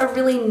 just a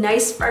really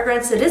nice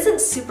fragrance. It isn't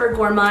super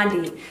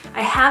gourmandy.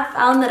 I have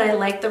found that I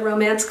like the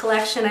Romance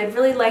collection. I'd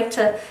really like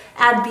to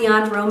add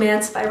Beyond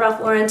Romance by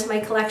Ralph Lauren to my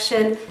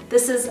collection.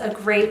 This is a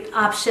great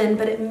option,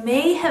 but it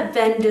may have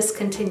been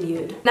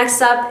discontinued.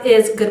 Next up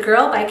is Good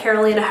Girl by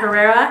Carolina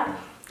Herrera.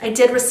 I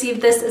did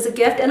receive this as a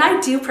gift and I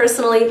do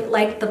personally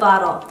like the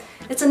bottle.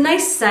 It's a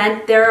nice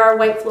scent. There are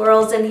white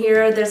florals in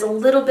here. There's a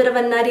little bit of a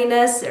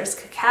nuttiness. There's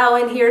cacao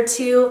in here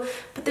too,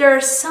 but there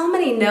are so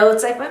many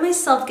notes. I find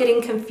myself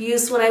getting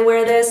confused when I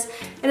wear this,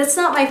 and it's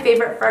not my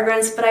favorite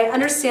fragrance, but I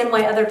understand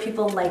why other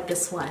people like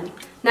this one.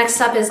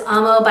 Next up is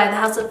Amo by the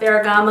House of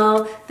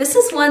Ferragamo. This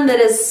is one that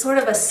is sort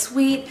of a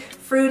sweet,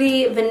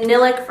 fruity,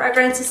 vanillic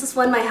fragrance. This is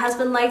one my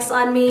husband likes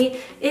on me.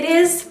 It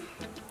is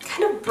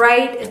kind of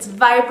bright, it's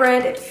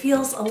vibrant, it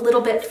feels a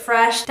little bit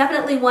fresh.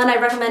 Definitely one I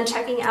recommend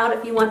checking out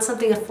if you want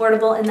something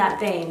affordable in that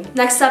vein.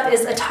 Next up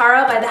is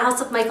Atara by the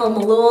House of Michael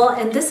Malul,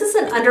 and this is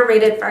an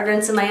underrated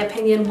fragrance in my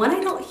opinion, one I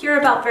don't hear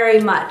about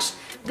very much.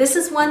 This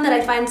is one that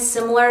I find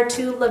similar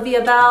to La Vie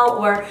Est Belle,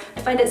 or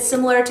I find it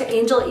similar to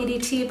Angel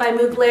EDT by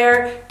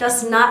Mugler.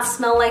 Does not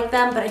smell like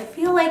them, but I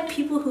feel like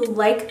people who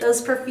like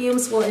those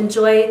perfumes will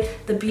enjoy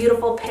the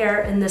beautiful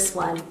pair in this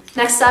one.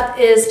 Next up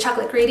is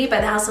Chocolate Greedy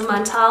by the House of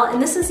Montal,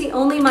 and this is the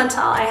only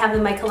Montal I have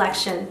in my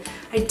collection.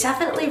 I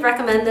definitely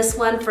recommend this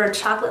one for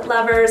chocolate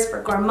lovers,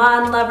 for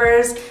gourmand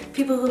lovers,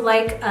 people who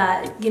like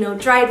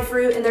dried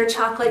fruit in their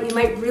chocolate. You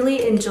might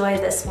really enjoy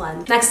this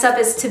one. Next up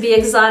is To Be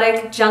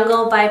Exotic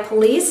Jungle by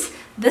Police.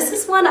 This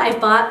is one I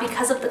bought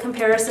because of the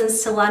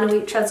comparisons to La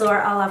Nuit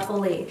Tresor à la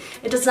Folie.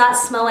 It does not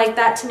smell like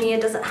that to me.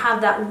 It doesn't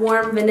have that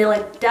warm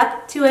vanilla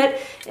depth to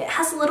it. It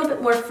has a little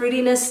bit more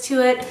fruitiness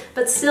to it,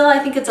 but still I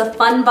think it's a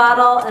fun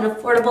bottle, an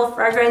affordable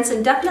fragrance,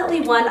 and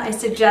definitely one I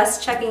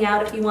suggest checking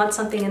out if you want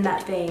something in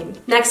that vein.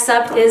 Next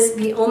up is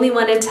The Only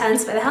One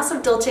Intense by the House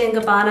of Dolce &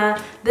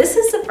 Gabbana. This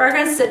is the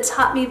fragrance that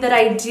taught me that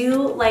I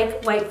do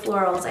like white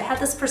florals. I had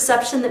this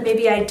perception that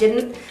maybe I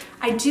didn't.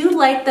 I do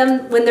like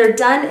them when they're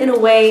done in a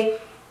way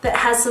that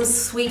has some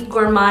sweet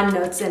gourmand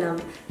notes in them.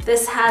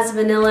 This has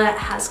vanilla, it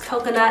has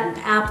coconut and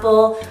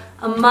apple.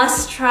 A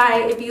must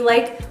try if you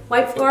like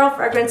white floral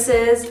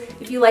fragrances,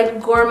 if you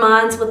like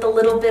gourmands with a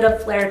little bit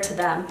of flair to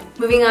them.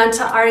 Moving on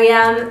to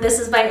R.E.M. This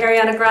is by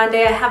Ariana Grande.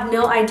 I have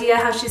no idea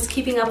how she's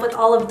keeping up with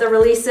all of the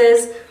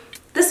releases.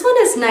 This one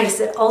is nice.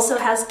 It also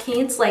has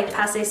quintes like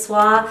Passé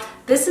Soir.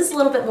 This is a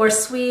little bit more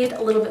sweet,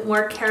 a little bit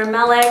more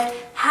caramelic,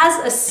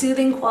 has a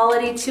soothing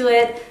quality to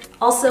it.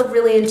 Also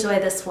really enjoy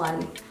this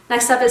one.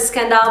 Next up is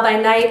Scandale by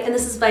Night, and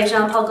this is by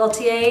Jean Paul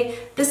Gaultier.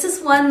 This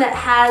is one that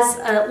has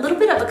a little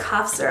bit of a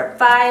cough syrup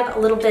vibe, a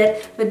little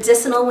bit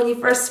medicinal when you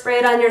first spray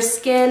it on your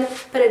skin,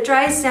 but it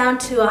dries down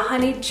to a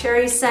honeyed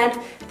cherry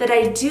scent that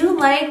I do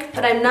like,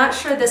 but I'm not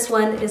sure this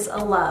one is a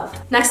love.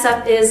 Next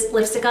up is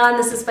Lipstick On.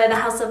 This is by the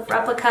House of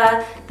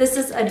Replica. This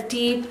is a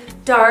deep,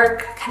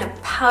 dark, kind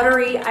of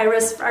powdery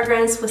iris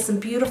fragrance with some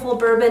beautiful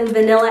bourbon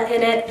vanilla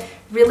in it.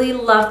 Really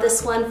love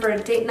this one for a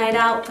date night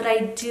out, but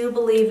I do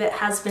believe it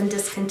has been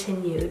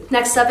discontinued.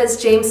 Next up is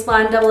James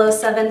Bond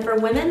 007 for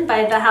Women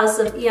by the House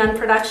of Eon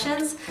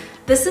Productions.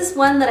 This is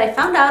one that I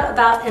found out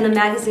about in a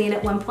magazine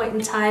at one point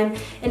in time,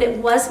 and it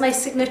was my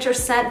signature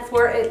scent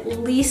for at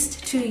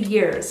least 2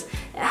 years.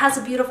 It has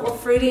a beautiful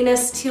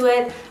fruitiness to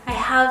it. I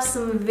have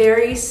some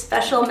very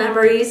special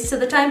memories to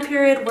the time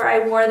period where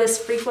I wore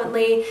this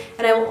frequently,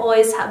 and I will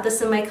always have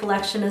this in my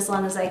collection as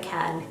long as I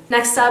can.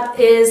 Next up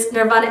is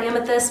Nirvana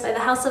Amethyst by the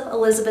House of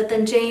Elizabeth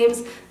and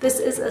James. This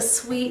is a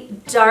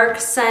sweet, dark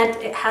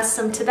scent. It has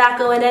some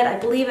tobacco in it. I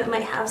believe it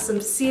might have some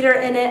cedar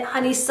in it,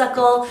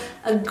 honeysuckle,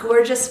 a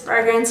gorgeous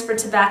fragrance for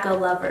tobacco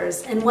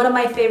lovers, and one of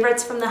my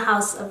favorites from the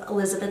House of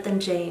Elizabeth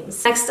and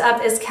James. Next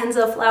up is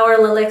Kenzo Flower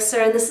Elixir,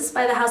 and this is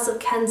by the House of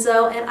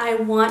Kenzo, and I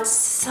want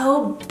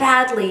so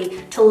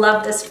badly to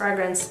love this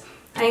fragrance.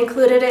 I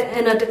included it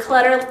in a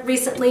declutter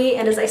recently,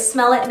 and as I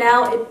smell it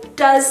now, it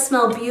does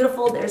smell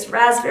beautiful. There's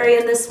raspberry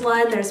in this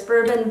one, there's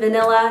bourbon,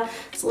 vanilla,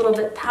 it's a little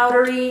bit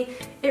powdery.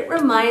 It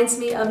reminds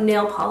me of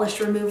nail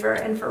polish remover,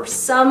 and for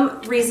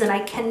some reason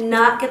I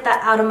cannot get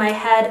that out of my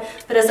head,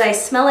 but as I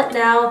smell it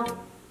now,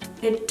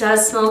 it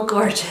does smell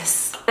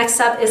gorgeous. Next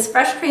up is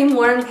Fresh Cream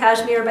Warm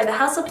Cashmere by the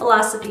House of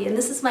Philosophy, and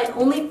this is my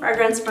only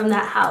fragrance from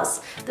that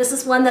house. This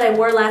is one that I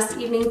wore last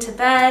evening to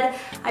bed.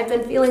 I've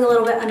been feeling a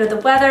little bit under the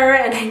weather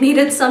and I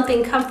needed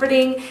something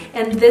comforting,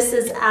 and this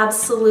is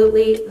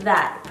absolutely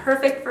that.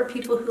 Perfect for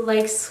people who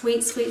like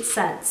sweet, sweet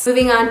scents.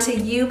 Moving on to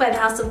You by the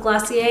House of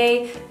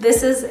Glossier.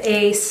 This is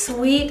a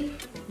sweet,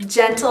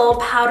 gentle,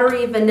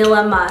 powdery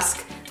vanilla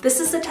musk. This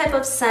is the type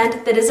of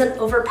scent that isn't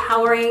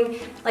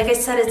overpowering. Like I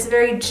said, it's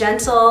very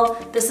gentle.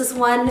 This is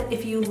one,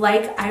 if you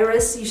like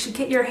iris, you should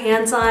get your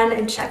hands on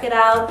and check it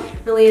out.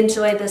 Really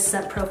enjoy this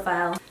scent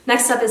profile.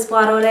 Next up is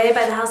Bois Doré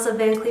by the House of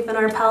Van Cleef &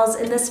 Arpels,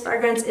 and this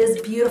fragrance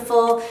is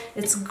beautiful,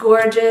 it's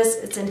gorgeous,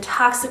 it's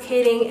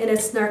intoxicating, and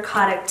it's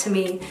narcotic to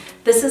me.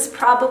 This is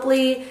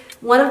probably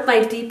one of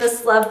my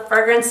deepest loved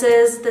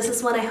fragrances. This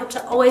is one I hope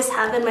to always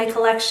have in my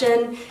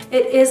collection.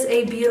 It is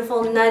a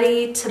beautiful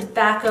nutty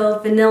tobacco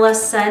vanilla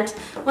scent,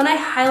 one I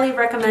highly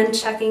recommend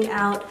checking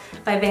out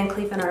by Van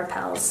Cleef &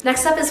 Arpels.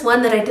 Next up is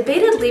one that I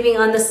debated leaving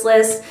on this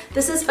list.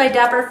 This is by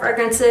Dapper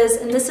Fragrances,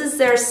 and this is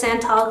their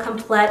Santal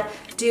Complete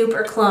dupe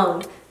or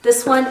clone.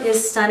 This one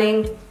is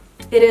stunning.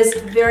 It is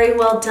very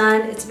well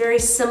done. It's very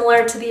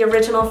similar to the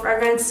original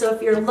fragrance, so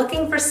if you're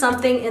looking for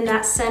something in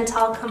that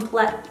Santal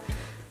Complete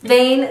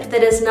vein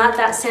that is not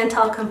that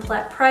Santal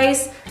Complete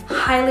price,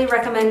 highly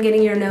recommend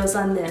getting your nose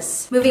on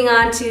this. Moving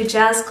on to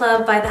Jazz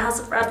Club by the House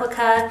of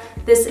Replica.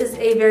 This is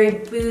a very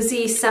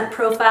boozy scent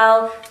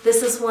profile.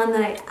 This is one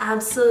that I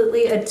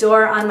absolutely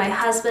adore on my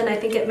husband. I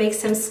think it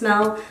makes him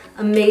smell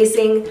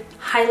amazing.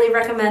 Highly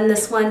recommend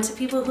this one to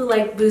people who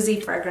like boozy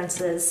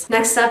fragrances.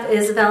 Next up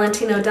is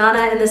Valentino Donna,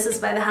 and this is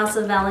by the House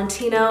of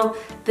Valentino.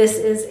 This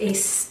is a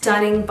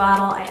stunning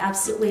bottle. I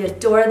absolutely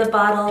adore the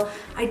bottle.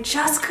 I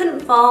just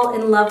couldn't fall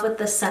in love with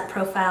the scent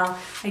profile.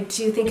 I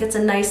do think it's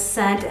a nice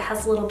scent. It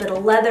has a little bit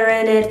of leather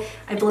in it.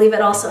 I believe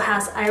it also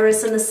has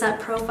iris in the scent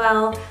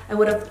profile. I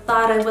would have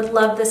thought I would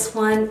love this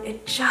one.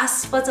 It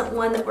just wasn't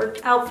one that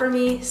worked out for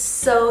me.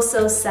 So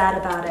sad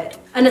about it.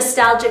 A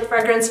nostalgic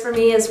fragrance for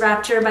me is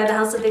Rapture by the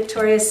House of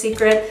Victoria's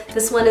Secret.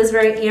 This one is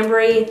very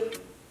ambery.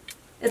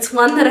 It's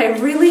one that I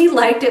really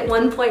liked at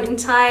one point in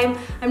time.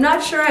 I'm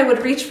not sure I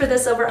would reach for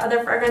this over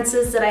other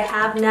fragrances that I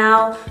have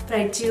now, but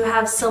I do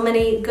have so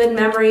many good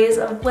memories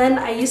of when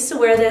I used to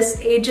wear this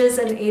ages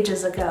and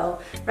ages ago.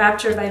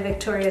 Rapture by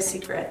Victoria's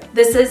Secret.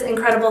 This is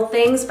Incredible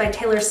Things by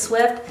Taylor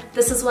Swift.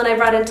 This is one I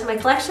brought into my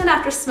collection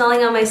after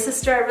smelling on my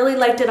sister. I really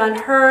liked it on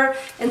her,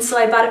 and so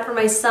I bought it for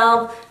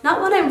myself.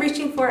 Not what I'm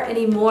reaching for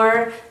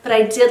anymore, but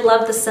I did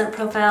love the scent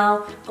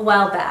profile a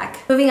while back.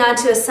 Moving on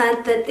to a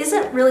scent that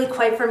isn't really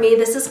quite for me.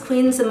 This is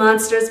Queens and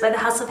Monsters by the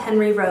House of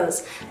Henry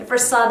Rose. I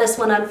first saw this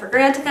one on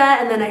Fragrantica,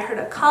 and then I heard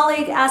a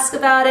colleague ask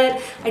about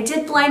it. I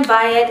did blind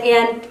buy it,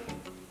 and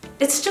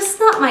it's just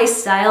not my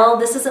style.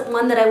 This isn't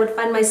one that I would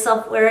find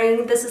myself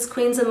wearing. This is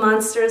Queens and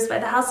Monsters by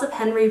the House of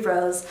Henry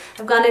Rose.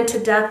 I've gone into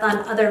depth on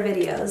other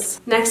videos.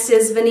 Next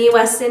is Vanille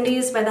West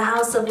Indies by the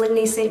House of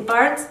Ligny St.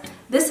 Barts.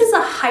 This is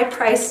a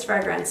high-priced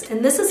fragrance,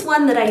 and this is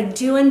one that I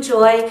do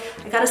enjoy.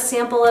 I got a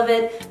sample of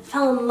it,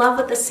 fell in love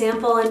with the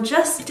sample, and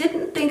just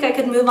didn't think I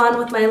could move on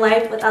with my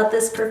life without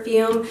this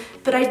perfume.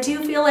 But I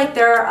do feel like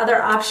there are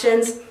other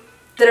options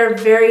that are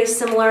very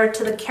similar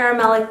to the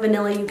caramelic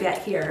vanilla you get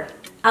here.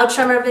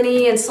 Outtremor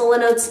Vanille and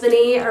Solenotes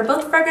Vanille are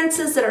both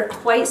fragrances that are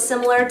quite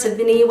similar to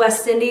Vanille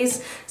West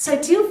Indies, so I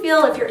do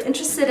feel if you're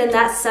interested in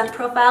that scent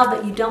profile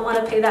but you don't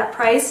want to pay that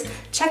price,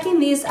 checking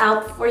these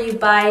out before you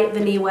buy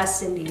Vanille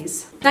West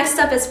Indies. Next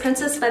up is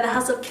Princess by the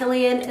House of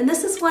Kilian, and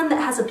this is one that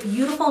has a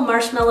beautiful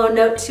marshmallow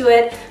note to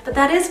it, but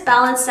that is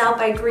balanced out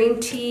by green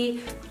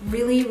tea.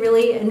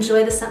 Really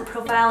enjoy the scent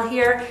profile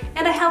here,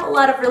 and I have a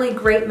lot of really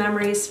great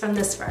memories from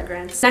this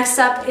fragrance. Next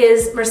up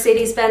is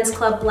Mercedes-Benz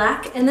Club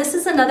Black, and this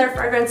is another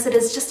fragrance that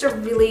is just a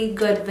really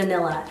good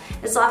vanilla.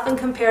 It's often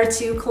compared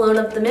to Cologne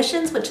of the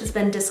Missions, which has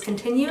been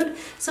discontinued,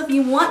 so if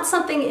you want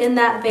something in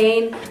that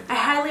vein, I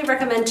highly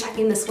recommend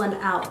checking this one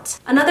out.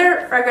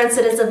 Another fragrance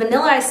that is a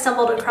vanilla I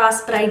stumbled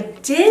across, but I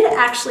did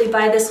actually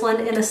buy this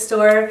one in a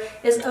store,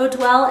 is Eau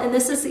Dwell, and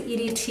this is the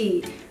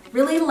EDT.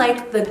 Really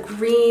like the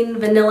green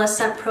vanilla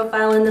scent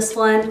profile in this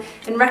one,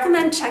 and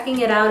recommend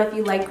checking it out if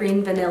you like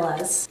green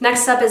vanillas.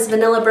 Next up is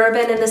Vanilla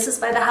Bourbon, and this is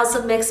by the House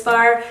of Mix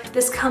Bar.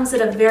 This comes at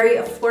a very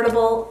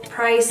affordable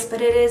price, but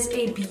it is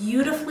a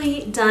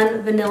beautifully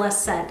done vanilla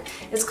scent.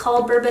 It's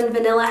called Bourbon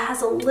Vanilla,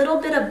 has a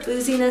little bit of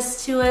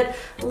booziness to it,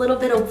 a little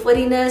bit of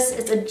woodiness.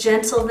 It's a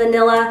gentle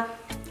vanilla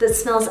that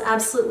smells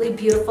absolutely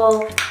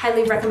beautiful.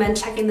 Highly recommend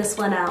checking this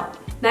one out.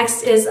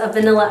 Next is a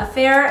Vanilla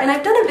Affair, and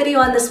I've done a video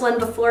on this one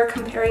before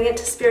comparing it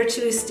to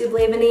Spiritueuse du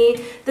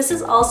Vanille. This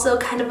is also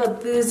kind of a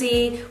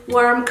boozy,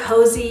 warm,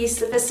 cozy,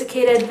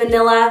 sophisticated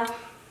vanilla.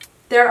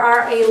 There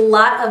are a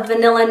lot of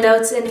vanilla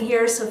notes in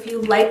here, so if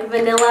you like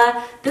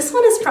vanilla, this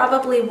one is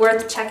probably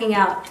worth checking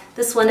out.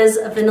 This one is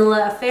a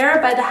Vanilla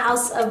Affair by the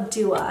House of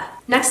Dua.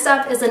 Next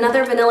up is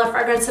another vanilla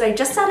fragrance that I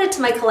just added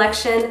to my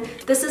collection.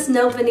 This is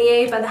Note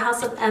Vanille by the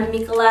House of M.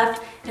 Micallef,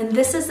 and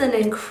this is an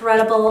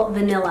incredible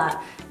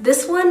vanilla.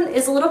 This one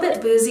is a little bit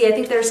boozy. I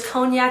think there's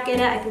cognac in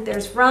it. I think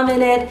there's rum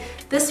in it.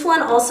 This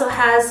one also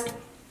has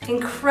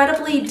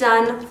incredibly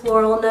done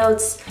floral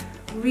notes.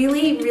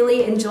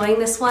 Really enjoying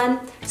this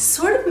one.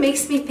 Sort of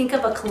makes me think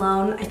of a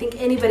cologne. I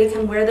think anybody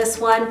can wear this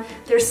one.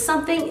 There's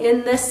something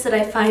in this that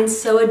I find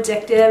so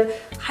addictive.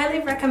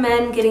 Highly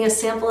recommend getting a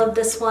sample of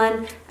this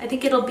one. I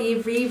think it'll be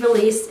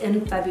re-released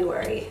in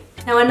February.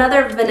 Now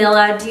another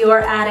vanilla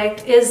Dior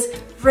Addict is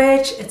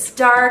rich, it's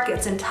dark,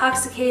 it's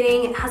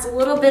intoxicating, it has a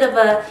little bit of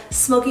a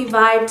smoky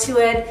vibe to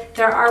it.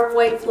 There are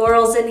white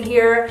florals in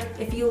here.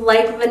 If you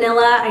like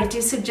vanilla, I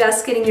do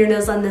suggest getting your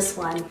nose on this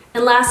one.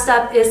 And last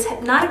up is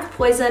Hypnotic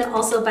Poison,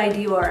 also by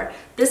Dior.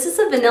 This is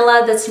a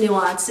vanilla that's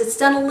nuanced. It's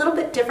done a little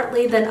bit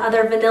differently than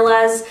other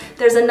vanillas.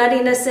 There's a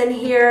nuttiness in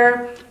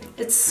here.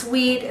 It's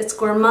sweet, it's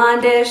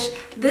gourmandish.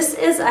 This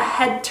is a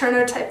head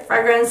turner type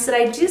fragrance that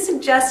I do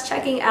suggest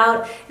checking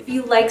out if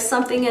you like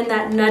something in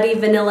that nutty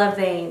vanilla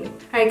vein.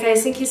 Alright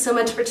guys, thank you so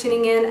much for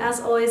tuning in.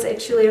 As always, I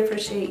truly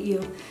appreciate you.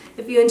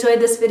 If you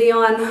enjoyed this video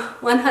on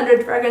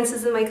 100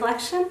 fragrances in my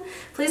collection,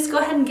 please go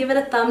ahead and give it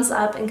a thumbs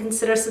up and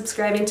consider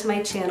subscribing to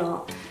my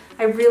channel.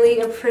 I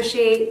really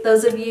appreciate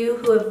those of you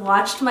who have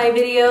watched my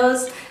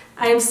videos.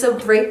 I am so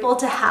grateful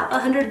to have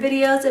 100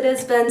 videos. It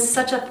has been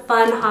such a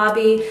fun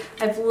hobby.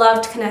 I've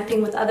loved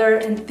connecting with other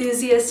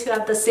enthusiasts who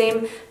have the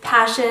same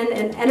passion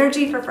and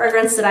energy for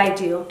fragrance that I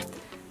do.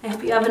 I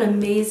hope you have an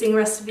amazing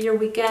rest of your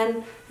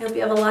weekend. I hope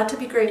you have a lot to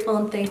be grateful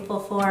and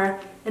thankful for.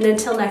 And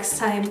until next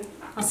time,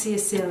 I'll see you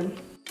soon.